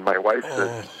 And my wife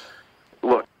says,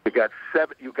 "Look, you got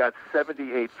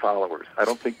 78 followers. I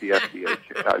don't think the FDA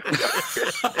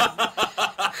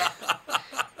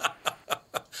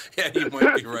Yeah, you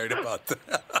might be right about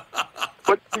that.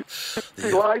 But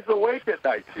she lies awake at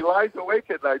night. She lies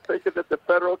awake at night thinking that the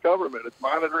federal government is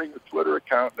monitoring the Twitter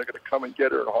account and they're going to come and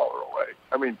get her and haul her away.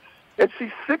 I mean, and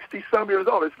she's 60-some years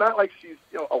old. It's not like she's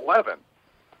 11.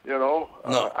 No.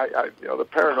 The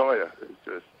paranoia is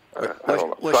just. I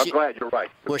don't know. So I'm glad you're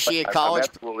right. Was she a college?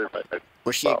 Absolutely right.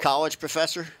 Was she a college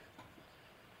professor?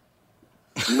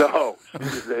 No,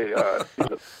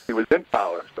 she was in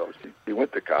college though. She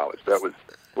went to college. That was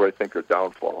where I think her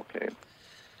downfall came.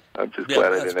 I'm just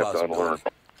glad I didn't have to unlearn.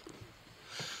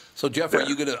 So Jeff, are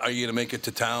you gonna make it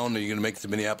to town? Are you gonna make it to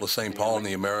Minneapolis-St. Paul and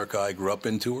the America I Grew Up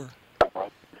in tour?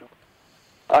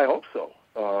 I hope so.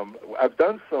 I've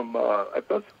done some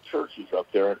churches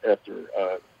up there after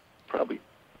probably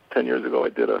 10 years ago. I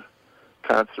did a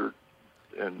concert,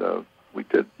 and we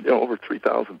did over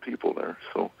 3,000 people there.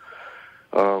 So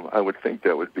I would think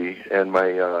that would be. And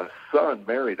my son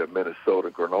married a Minnesota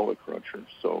granola cruncher.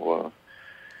 So,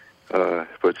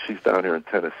 but she's down here in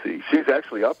Tennessee. She's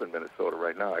actually up in Minnesota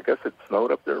right now. I guess it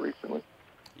snowed up there recently.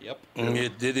 Yep,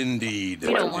 it did indeed.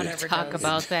 We don't want to talk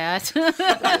about that.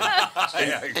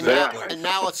 Yeah, exactly. And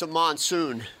now it's a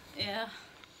monsoon. Yeah.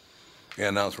 Yeah,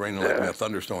 now it's raining like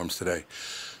thunderstorms today.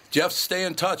 Jeff, stay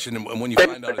in touch, and when you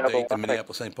find out a date in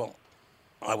Minneapolis-St. Paul,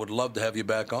 I would love to have you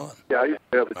back on. Yeah, I used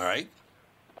to have all right.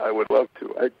 I would love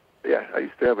to. I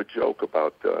used to have a joke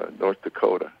about North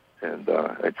Dakota, and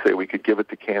I'd say we could give it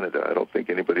to Canada. I don't think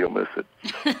anybody will miss it.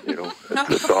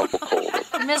 It's awful cold.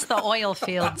 We miss the oil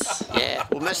fields. Yeah,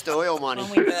 we'll miss the oil money.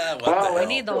 We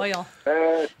need the oil.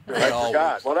 I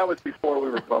forgot. Well, that was before we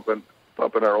were pumping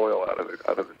our oil out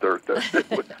of the dirt.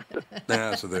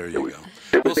 So there you go.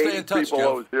 It We'll was stay in touch,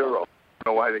 below Jeff. zero. I don't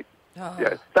know why they.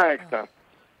 Yeah, thanks, Tom.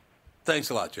 Thanks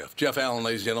a lot, Jeff. Jeff Allen,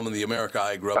 ladies and gentlemen, the America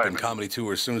I Grew Up in comedy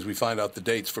tour. As soon as we find out the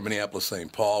dates for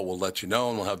Minneapolis-St. Paul, we'll let you know,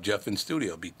 and we'll have Jeff in studio.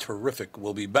 It'll be terrific.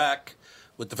 We'll be back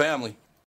with the family.